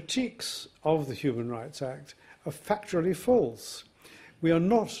 The critiques of the Human Rights Act are factually false. We are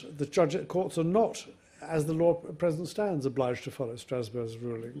not, the courts are not, as the law at present stands, obliged to follow Strasbourg's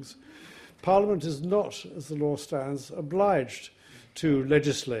rulings. Parliament is not, as the law stands, obliged to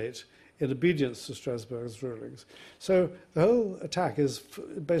legislate in obedience to Strasbourg's rulings. So the whole attack is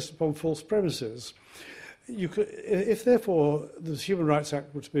based upon false premises. If, therefore, the Human Rights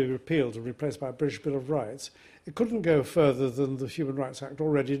Act were to be repealed and replaced by a British Bill of Rights, it couldn't go further than the Human Rights Act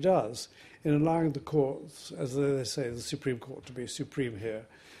already does in allowing the courts, as they say, the Supreme Court to be supreme here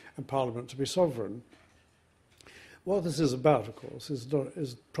and Parliament to be sovereign. What this is about, of course, is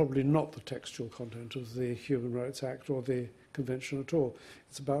probably not the textual content of the Human Rights Act or the Convention at all.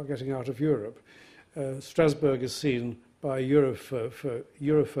 It's about getting out of Europe. Strasbourg is seen by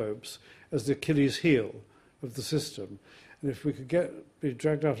Europhobes as the Achilles heel of the system. And if we could be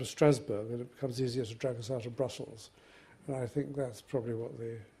dragged out of Strasbourg, then it becomes easier to drag us out of Brussels. And I think that's probably what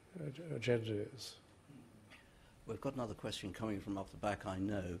the agenda is. We've got another question coming from off the back, I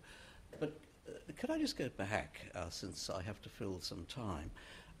know. But could I just go back, since I have to fill some time,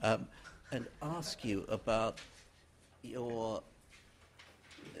 and ask you about your...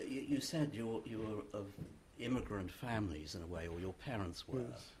 You said you were of immigrant families in a way, or your parents were.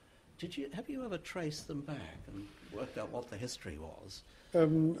 Yes. Have you ever traced them back and worked out what the history was?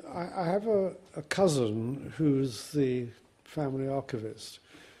 I have a cousin who's the family archivist,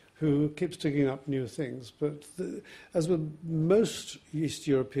 who keeps digging up new things. But as with most East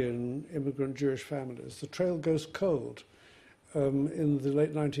European immigrant Jewish families, the trail goes cold in the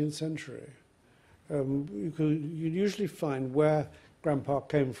late 19th century. You usually find where Grandpa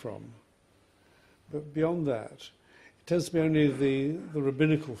came from. But beyond that, it tends to be only the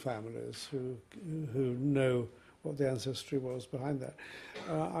rabbinical families who know what the ancestry was behind that.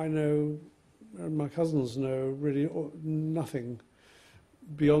 I know, and my cousins know, really nothing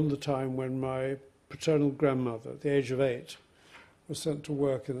beyond the time when my paternal grandmother, at the age of 8, was sent to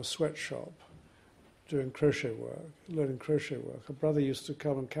work in a sweatshop doing crochet work, learning crochet work. Her brother used to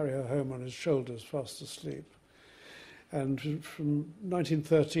come and carry her home on his shoulders, fast asleep. And from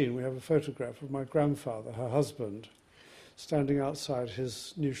 1913, we have a photograph of my grandfather, her husband, standing outside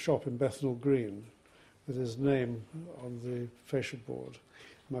his new shop in Bethnal Green with his name on the fascia board.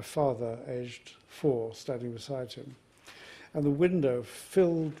 My father, aged 4, standing beside him. And the window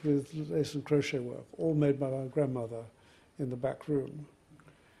filled with lace and crochet work, all made by my grandmother in the back room.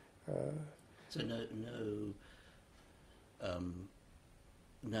 So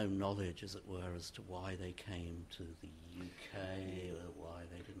no knowledge, as it were, as to why they came to the UK or why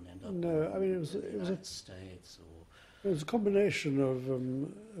they didn't end up No, I mean, in the United States or... It was a combination of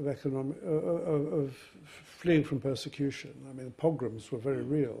fleeing from persecution. I mean, the pogroms were very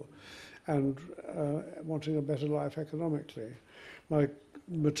real, and wanting a better life economically. My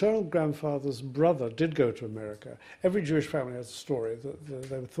maternal grandfather's brother did go to America. Every Jewish family has a story that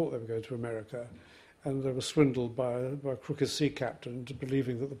they thought they were going to America, and they were swindled by a crooked sea captain into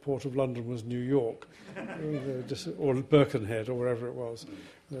believing that the port of London was New York, or Birkenhead, or wherever it was.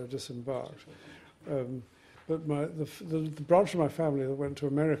 They were disembarked. But the branch of my family that went to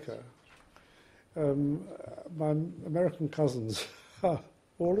America, my American cousins,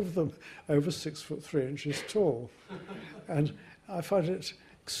 all of them over 6'3" tall, and I find it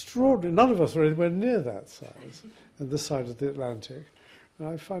extraordinary. None of us were anywhere near that size, on this side of the Atlantic. And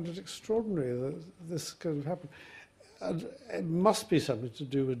I find it extraordinary that this could have happened. And it must be something to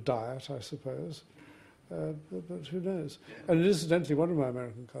do with diet, I suppose. But who knows? And incidentally, one of my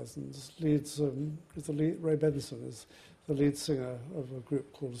American cousins Ray Benson is the lead singer of a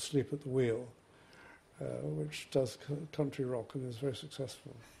group called Asleep at the Wheel, which does country rock and is very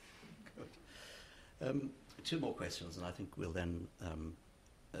successful. Good. 2 more questions, and I think we'll then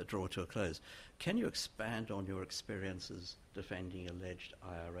draw to a close. Can you expand on your experiences defending alleged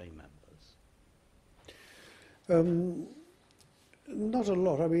IRA members? Not a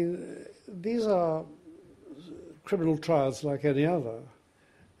lot. I mean, these are criminal trials like any other.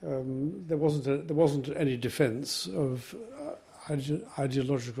 There wasn't any defence of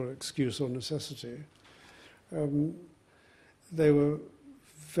ideological excuse or necessity. They were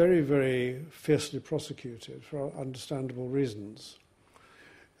very, very fiercely prosecuted for understandable reasons.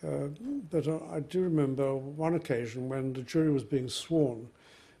 But I do remember one occasion when the jury was being sworn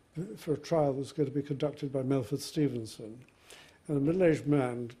for a trial that was going to be conducted by Melford Stevenson. And a middle-aged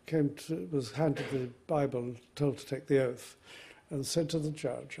man was handed the Bible, told to take the oath, and said to the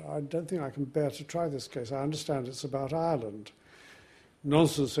judge, "I don't think I can bear to try this case. I understand it's about Ireland."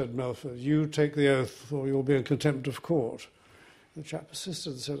 "Nonsense," said Melford. "You take the oath or you'll be in contempt of court." The chap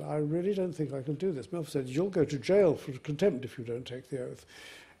persisted and said, "I really don't think I can do this." Melford said, "You'll go to jail for contempt if you don't take the oath."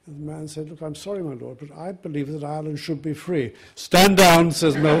 And the man said, "Look, I'm sorry, my lord, but I believe that Ireland should be free." "Stand down,"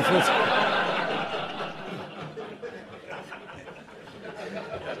 says Melford.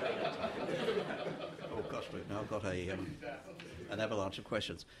 Oh gosh, we've now got an avalanche of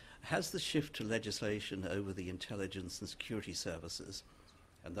questions. Has the shift to legislation over the intelligence and security services,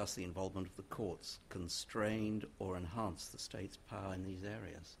 and thus the involvement of the courts, constrained or enhanced the state's power in these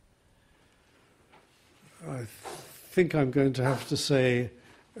areas? I think I'm going to have to say,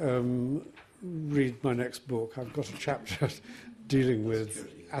 read my next book. I've got a chapter dealing with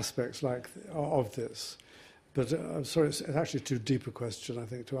aspects of this. But I'm sorry, it's actually too deep a question, I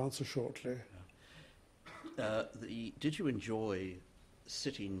think, to answer shortly. Did you enjoy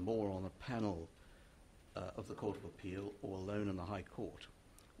sitting more on a panel of the Court of Appeal or alone in the High Court?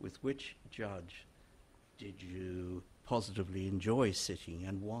 With which judge did you positively enjoy sitting,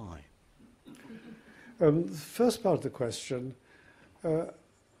 and why? The first part of the question,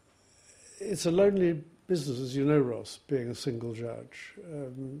 it's a lonely business, as you know, Ross, being a single judge.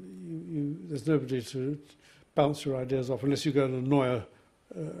 There's nobody to bounce your ideas off unless you go and annoy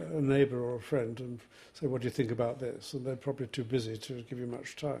a neighbour or a friend and say, "What do you think about this?" And they're probably too busy to give you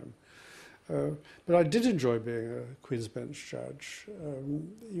much time. But I did enjoy being a Queen's Bench judge.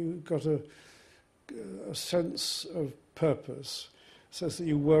 You got a sense of purpose, a sense that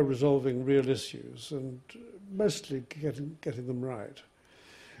you were resolving real issues and mostly getting them right.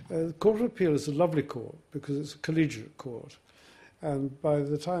 The Court of Appeal is a lovely court because it's a collegiate court. And by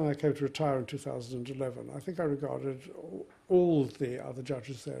the time I came to retire in 2011, I think I regarded all the other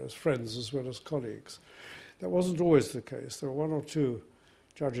judges there as friends as well as colleagues. That wasn't always the case. There were one or two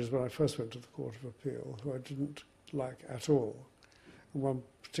judges when I first went to the Court of Appeal who I didn't like at all. And one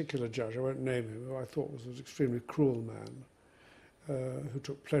particular judge, I won't name him, who I thought was an extremely cruel man, who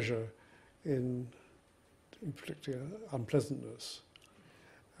took pleasure in inflicting unpleasantness,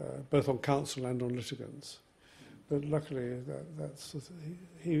 both on counsel and on litigants. But luckily,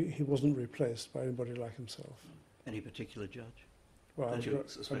 he wasn't replaced by anybody like himself. Any particular judge? Well, I'd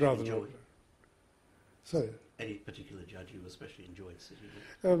rather not. So, any particular judge you especially enjoyed sitting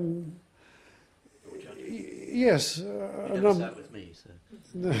with? Yes. You never sat with me, so.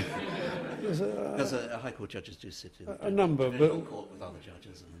 No. Because High Court judges do sit in a number, but court with other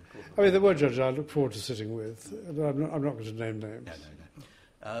judges. And court I mean, there were judges I look forward to sitting with. I'm not going to name names.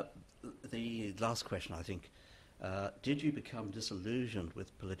 No. The last question, I think. Did you become disillusioned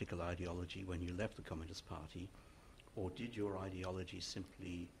with political ideology when you left the Communist Party, or did your ideology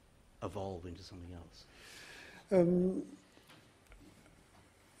simply evolve into something else?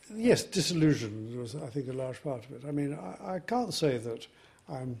 Yes, disillusion was, I think, a large part of it. I mean, I can't say that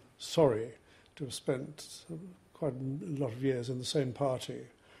I'm sorry to have spent quite a lot of years in the same party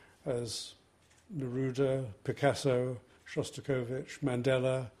as Neruda, Picasso, Shostakovich,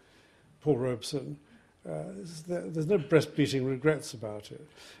 Mandela, Paul Robeson. There's no breast-beating regrets about it.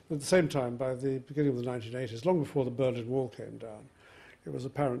 But at the same time, by the beginning of the 1980s, long before the Berlin Wall came down, it was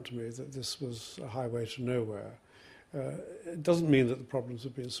apparent to me that this was a highway to nowhere. It doesn't mean that the problems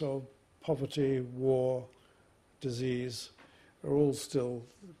have been solved. Poverty, war, disease are all still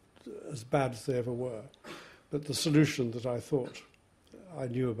as bad as they ever were. But the solution that I thought I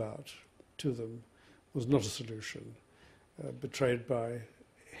knew about to them was not a solution, betrayed by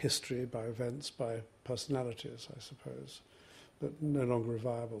history, by events, by personalities, I suppose, but no longer a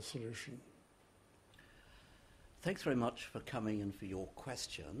viable solution. Thanks very much for coming and for your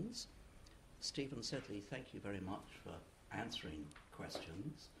questions. Stephen Sedley, thank you very much for answering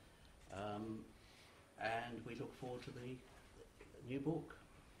questions. And we look forward to the new book.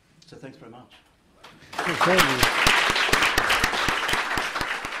 So thanks very much. Thank you.